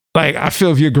 Mm-hmm. Like, I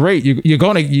feel if you're great, if you're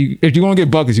gonna get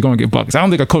buckets, you're gonna get buckets. I don't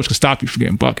think a coach can stop you from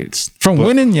getting buckets. From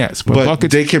winning, yes, but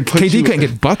buckets. They can put KD can't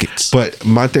get buckets. But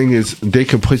my thing is, they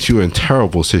can put you in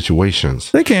terrible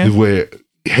situations. They can. Where,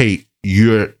 hey,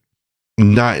 you're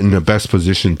not in the best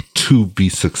position to be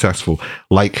successful.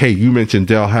 Like, hey, you mentioned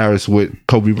Dale Harris with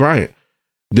Kobe Bryant.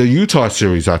 The Utah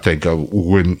series, I think,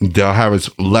 when Dale Harris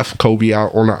left Kobe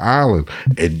out on an island,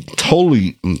 it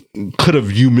totally could have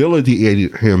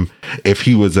humiliated him if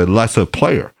he was a lesser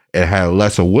player and had a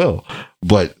lesser will.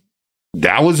 But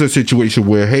that was a situation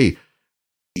where, hey,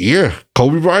 yeah,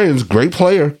 Kobe Bryant's a great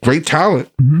player, great talent,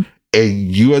 and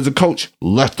you as a coach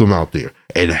left him out there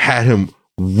and had him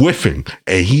whiffing,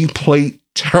 and he played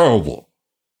terrible.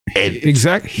 And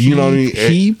exactly, you know what I mean.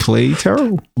 He played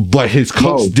terrible, but his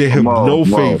coach did him no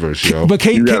favors, yo. But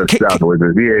you gotta stop with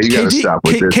this. Yeah, you gotta stop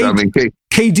with this. I mean,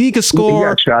 KD could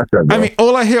score. I mean,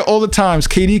 all I hear all the time is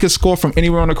KD could score from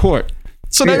anywhere on the court.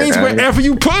 So that means wherever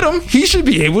you put him, he should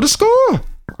be able to score.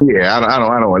 Yeah, I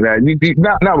don't want that.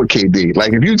 Not with KD.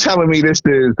 Like, if you telling me this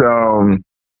is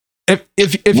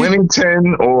if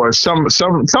Winnington or someone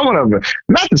of them,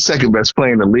 not the second best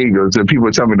player in the league, or the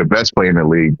people tell me the best player in the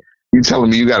league. You telling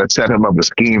me you got to set him up a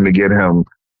scheme to get him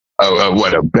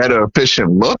a better,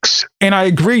 efficient looks? And I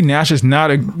agree. Nash is not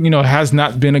has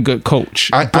not been a good coach.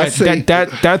 I say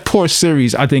that poor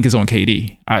series, I think, is on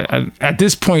KD. At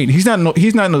this point, he's not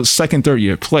in a second, third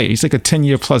year play. He's like a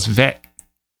 10-year plus vet.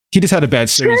 He just had a bad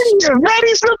series.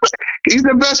 He's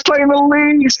the best player in the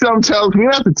league. Some tells me, you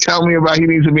have to tell me about he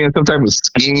needs to be in some type of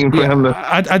scheme for him to.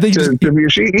 I think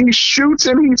he shoots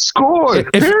and he scores.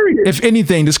 Period. If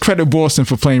anything, just credit Boston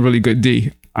for playing really good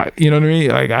D. You know what I mean?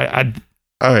 Like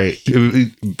all right,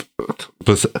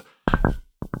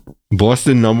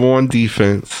 Boston #1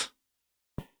 defense.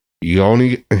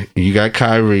 You got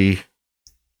Kyrie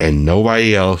and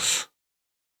nobody else.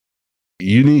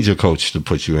 You need your coach to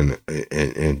put you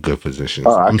in good positions.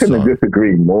 Oh, I couldn't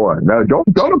disagree more. No,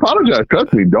 don't apologize.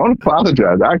 Trust me, don't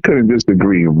apologize. I couldn't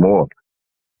disagree more.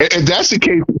 If that's the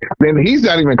case, then he's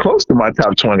not even close to my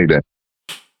top 20 then.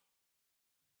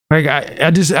 Like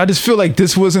I just feel like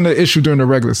this wasn't an issue during the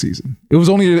regular season. It was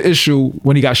only an issue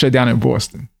when he got shut down in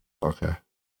Boston. Okay.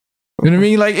 You know what I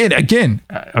mean? Like, again,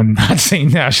 I'm not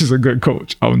saying Nash is a good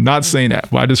coach. I'm not saying that,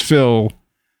 but I just feel,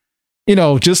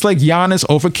 just like Giannis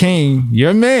overcame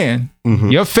your man,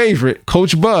 your favorite,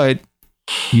 Coach Bud,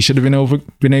 he should have been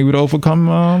able to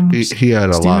overcome. He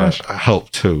had a lot of help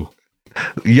too.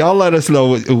 Y'all let us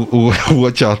know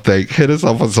what y'all think. Hit us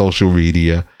up on social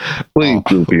media. Please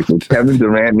do, people. Kevin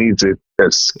Durant needs a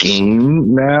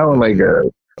scheme now, like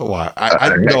a. Well,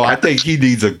 I think he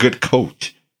needs a good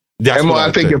coach. That's what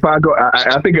I think. If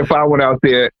I went out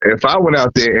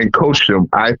there and coached him,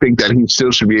 I think that he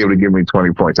still should be able to give me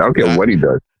 20 points. I don't care what he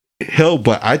does.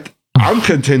 But I'm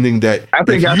contending that I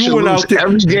think I should lose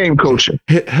every game coaching.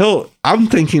 I'm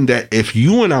thinking that if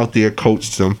you went out there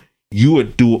coached him, you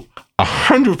would do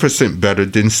 100% better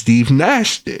than Steve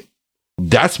Nash did.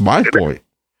 That's my point.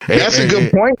 That's a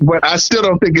good point, but I still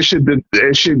don't think it should be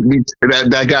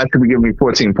that guy could be giving me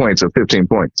 14 points or 15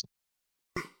 points.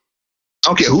 I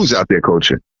don't care who's out there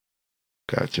coaching.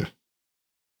 Gotcha.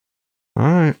 All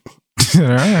right. All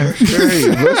right. Hey,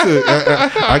 listen,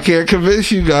 I can't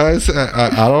convince you guys.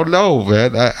 I don't know,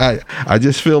 man. I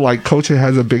just feel like coaching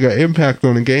has a bigger impact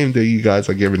on the game than you guys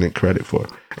are giving it credit for.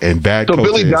 And bad coaching.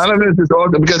 So Billy Donovan is all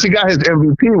because he got his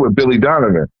MVP with Billy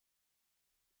Donovan.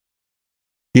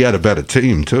 He had a better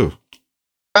team too.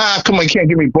 Come on, can't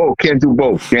give me both. Can't do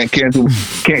both. Can't do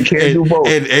both.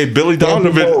 And Billy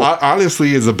Donovan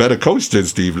honestly is a better coach than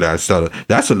Steve Nash. So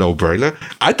that's a no-brainer.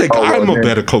 I think I'm a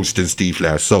better coach than Steve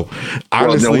Nash. So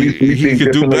honestly, he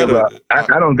could do better. I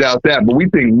don't doubt that, but we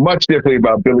think much differently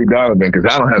about Billy Donovan because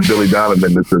I don't have Billy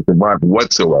Donovan in the system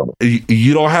whatsoever.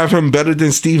 You don't have him better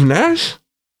than Steve Nash?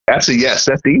 That's a yes.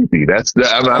 That's easy.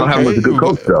 I don't have him as a good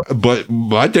coach though. But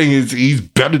my thing is, he's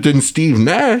better than Steve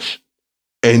Nash.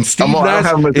 And Steve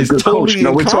Nash is totally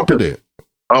incompetent.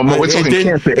 We're talking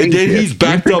and then he's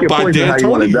backed up by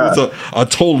D'Antoni, who's a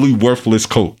totally worthless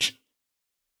coach.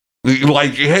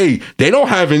 Like, hey, they don't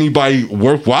have anybody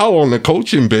worthwhile on the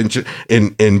coaching bench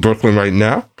in Brooklyn right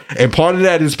now. And part of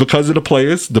that is because of the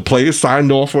players. The players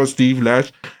signed off on Steve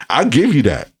Nash. I'll give you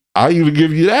that. I'll even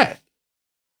give you that.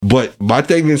 But my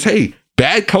thing is, hey,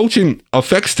 bad coaching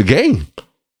affects the game.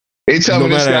 They tell me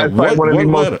this guy's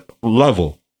what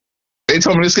level. They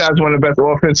told me this guy's one of the best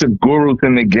offensive gurus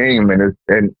in the game, and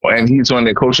he's on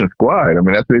their coaching squad. I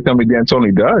mean, that's what they tell me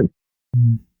D'Antoni does.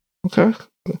 Okay.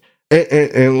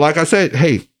 And like I said,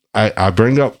 hey,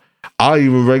 I'll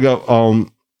even bring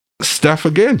up Steph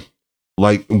again.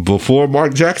 Like before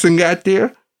Mark Jackson got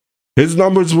there, his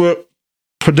numbers were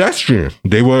pedestrian.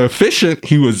 They were efficient.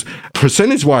 He was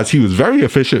percentage-wise, he was very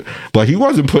efficient, but he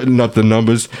wasn't putting up the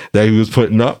numbers that he was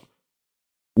putting up.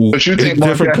 But you think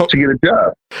Mark Jackson should get a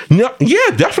job? No,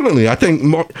 yeah, definitely. I think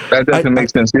that doesn't make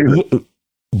sense either.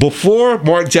 Before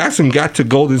Mark Jackson got to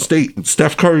Golden State,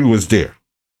 Steph Curry was there.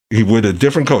 He with a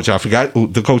different coach. I forgot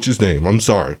the coach's name. I'm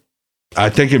sorry. I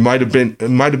think it might have been.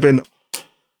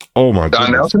 Oh my God,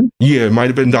 Don Nelson? Yeah, it might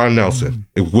have been Don Nelson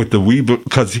with the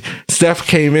because Steph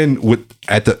came in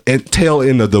at the tail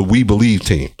end of the We Believe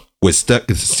team with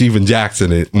Steven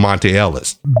Jackson and Monte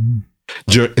Ellis.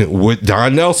 With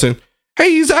Don Nelson,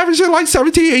 hey, he's averaging like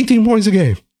 17, 18 points a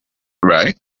game.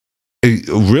 Right.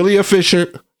 Really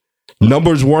efficient.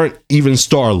 Numbers weren't even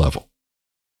star level.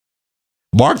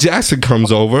 Mark Jackson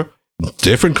comes over,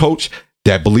 different coach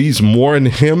that believes more in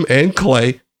him and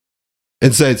Clay,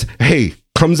 and says, hey,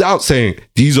 comes out saying,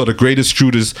 these are the greatest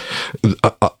shooters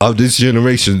of this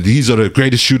generation. These are the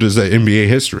greatest shooters in NBA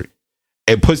history.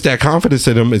 And puts that confidence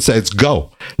in him and says,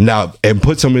 go. Now, and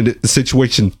puts him in a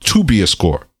situation to be a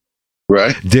scorer.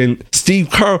 Right. Then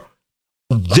Steve Kerr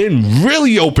then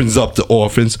really opens up the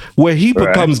offense where he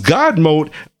becomes God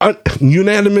mode,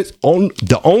 unanimous,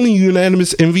 the only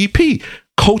unanimous MVP.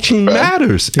 Coaching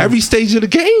matters every stage of the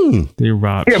game. They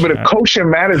rob. Yeah, but if coaching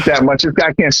matters that much, this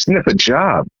guy can't sniff a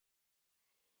job.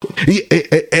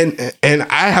 And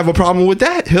I have a problem with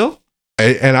that, Hill.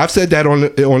 And I've said that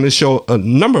on this show a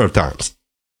number of times.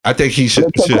 I think he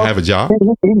should have a job.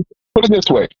 Put it this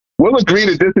way. We'll agree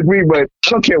to disagree, but I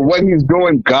don't care what he's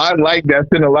doing. God, like that's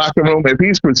in the locker room. If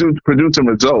he's producing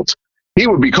results, he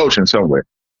would be coaching somewhere.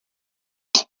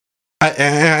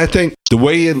 I think the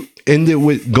way it ended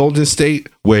with Golden State,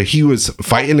 where he was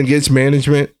fighting against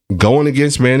management, going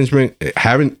against management,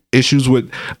 having issues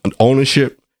with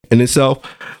ownership in itself,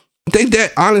 I think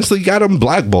that honestly got him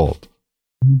blackballed.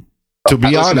 To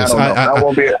be honest,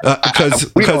 because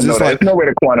it's like there's no way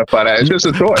to quantify that. It's just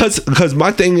a thought. Because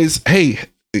my thing is, hey,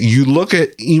 you look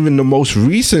at even the most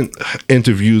recent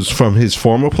interviews from his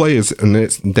former players and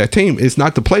that team, it's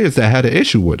not the players that had an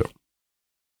issue with him.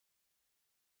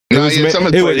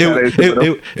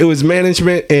 It was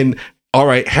management and, all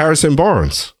right, Harrison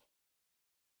Barnes.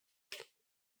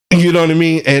 You know what I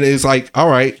mean? And it's like, all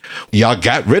right, y'all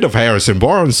got rid of Harrison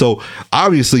Barnes, so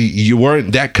obviously you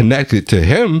weren't that connected to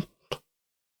him.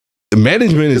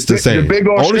 Management is the same. The big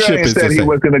Australian said he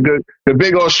wasn't a good. The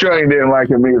big Australian didn't like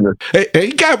him either.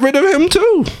 He got rid of him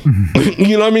too.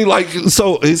 You know what I mean? Like,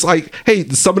 so it's like, hey,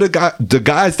 some of the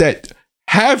guys that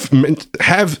have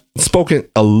spoken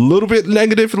a little bit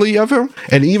negatively of him,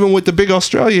 and even with the big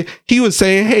Australian, he was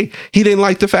saying, hey, he didn't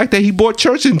like the fact that he brought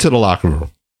church into the locker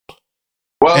room.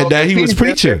 Well, and that he was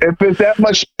preaching. If it's that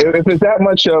much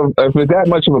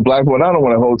of a black one, I don't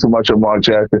want to hold too much of Mark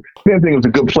Jackson. I didn't think he was a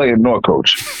good player nor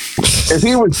coach. If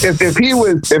he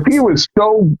was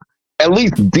so at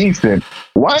least decent,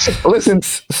 why? Listen,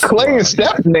 Clay and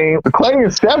Steph,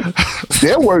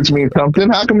 their words mean something.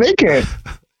 How come they can't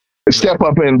step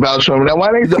up and vouch for him? Now,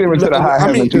 why they screaming to the high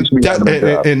heavens?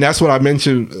 And that's what I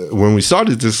mentioned when we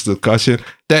started this discussion.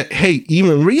 That hey,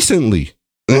 even recently.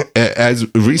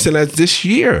 As recent as this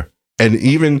year, and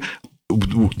even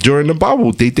during the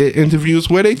bubble, they did interviews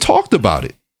where they talked about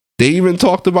it. They even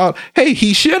talked about, hey,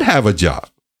 he should have a job.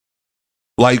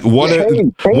 Like one of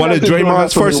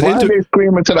Draymond's first interviews. Why are they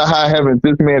screaming to the high heavens?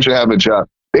 This man should have a job.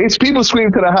 People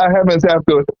scream to the high heavens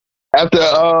after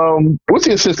what's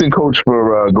the assistant coach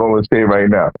for Golden State right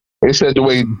now? They said the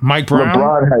way Mike Brown?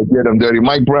 LeBron had did him dirty.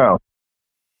 Mike Brown.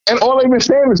 And all they've been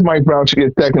saying is Mike Brown should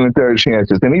get second and third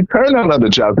chances. And he turned down other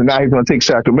jobs, and now he's going to take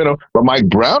Sacramento. But Mike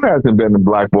Brown hasn't been in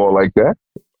blackball like that.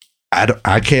 I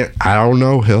don't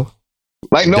know, Hill.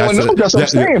 Like, no one knows. That's what I'm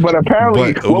saying. But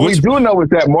apparently, what we do know is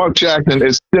that Mark Jackson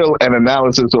is still an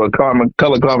analysis or a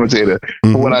color commentator,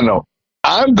 for what I know.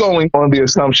 I'm going on the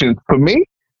assumption, for me,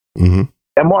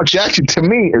 and Mark Jackson, to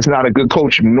me, is not a good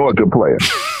coach nor a good player.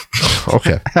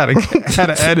 Okay. Had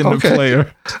to add in the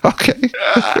player. Okay.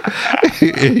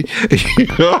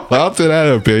 I'll to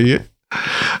that opinion.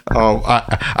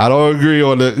 I don't agree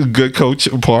on the good coach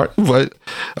part, but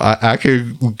I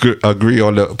can agree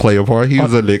on the player part. He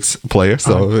was a Knicks player,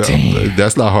 so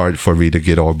that's not hard for me to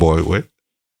get on board with.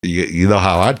 You know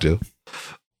how I do.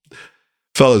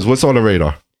 Fellas, what's on the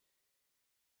radar?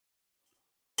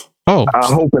 Oh,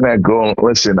 I'm hoping that goal.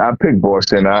 Listen, I picked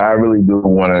Boston. I really do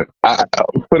want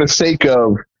to. For the sake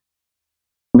of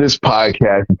this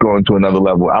podcast going to another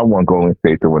level, I want Golden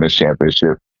State to win a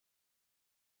championship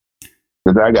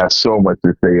because I got so much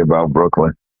to say about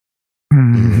Brooklyn.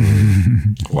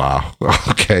 Wow.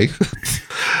 Okay.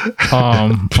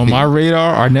 On my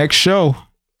radar, our next show.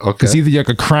 Okay. Because either you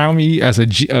could crown me as a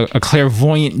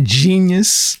clairvoyant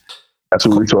genius. That's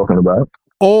what we're talking about.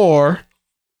 Or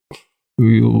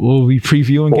we'll be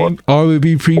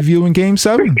previewing Game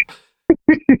 7.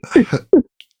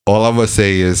 All I'm gonna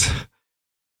say is,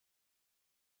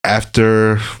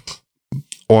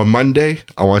 on Monday,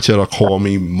 I want you to call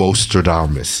me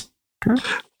Mostradamus,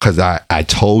 because I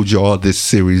told y'all this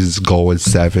series is going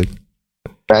 7.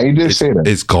 Now you just say that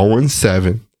it's going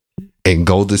 7, and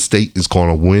Golden State is going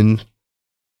to win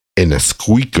in a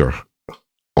squeaker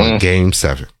on Game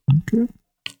 7. Okay.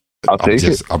 I'll take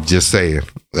it. I'm just saying,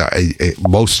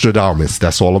 Mostradamus.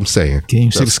 That's all I'm saying. Game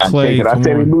 6 Clay. I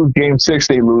say they lose Game 6,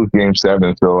 they lose Game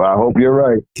 7. So I hope you're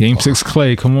right. Game 6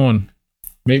 Clay. Come on,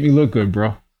 make me look good,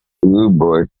 bro. Good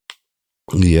boy.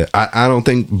 Yeah, I don't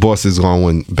think Boston's going to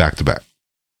win back to back.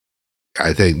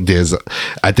 I think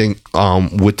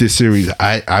with this series,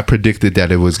 I predicted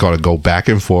that it was going to go back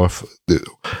and forth, the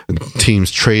teams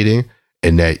trading,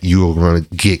 and that you were going to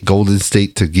get Golden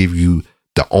State to give you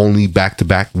the only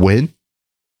back-to-back win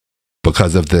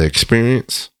because of the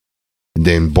experience. And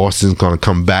then Boston's going to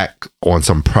come back on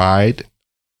some pride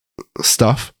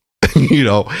stuff,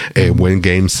 and win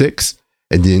Game 6.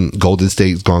 And then Golden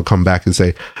State's going to come back and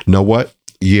say, know what?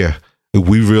 Yeah,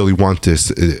 we really want this.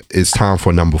 It's time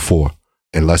for number 4.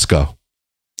 And let's go.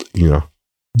 So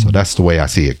that's the way I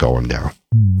see it going down.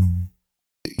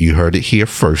 You heard it here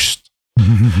first.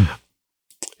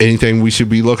 Anything we should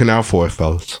be looking out for,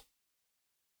 fellas?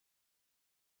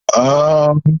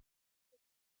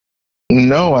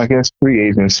 No, I guess free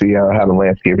agency, how the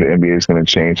landscape of the NBA is going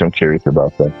to change. I'm curious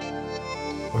about that.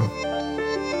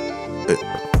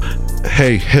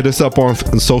 Hey, hit us up on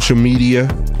social media: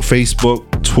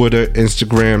 Facebook, Twitter,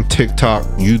 Instagram, TikTok,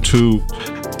 YouTube.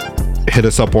 Hit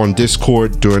us up on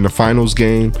Discord during the finals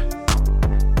game.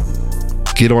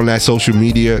 Get on that social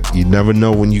media. You never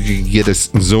know when you can get a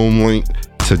Zoom link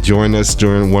to join us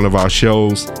during one of our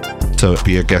shows to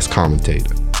be a guest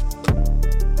commentator.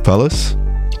 Fellas,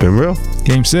 it's been real.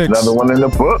 Game 6. Another one in the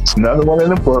books.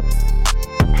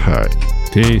 All right.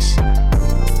 Peace.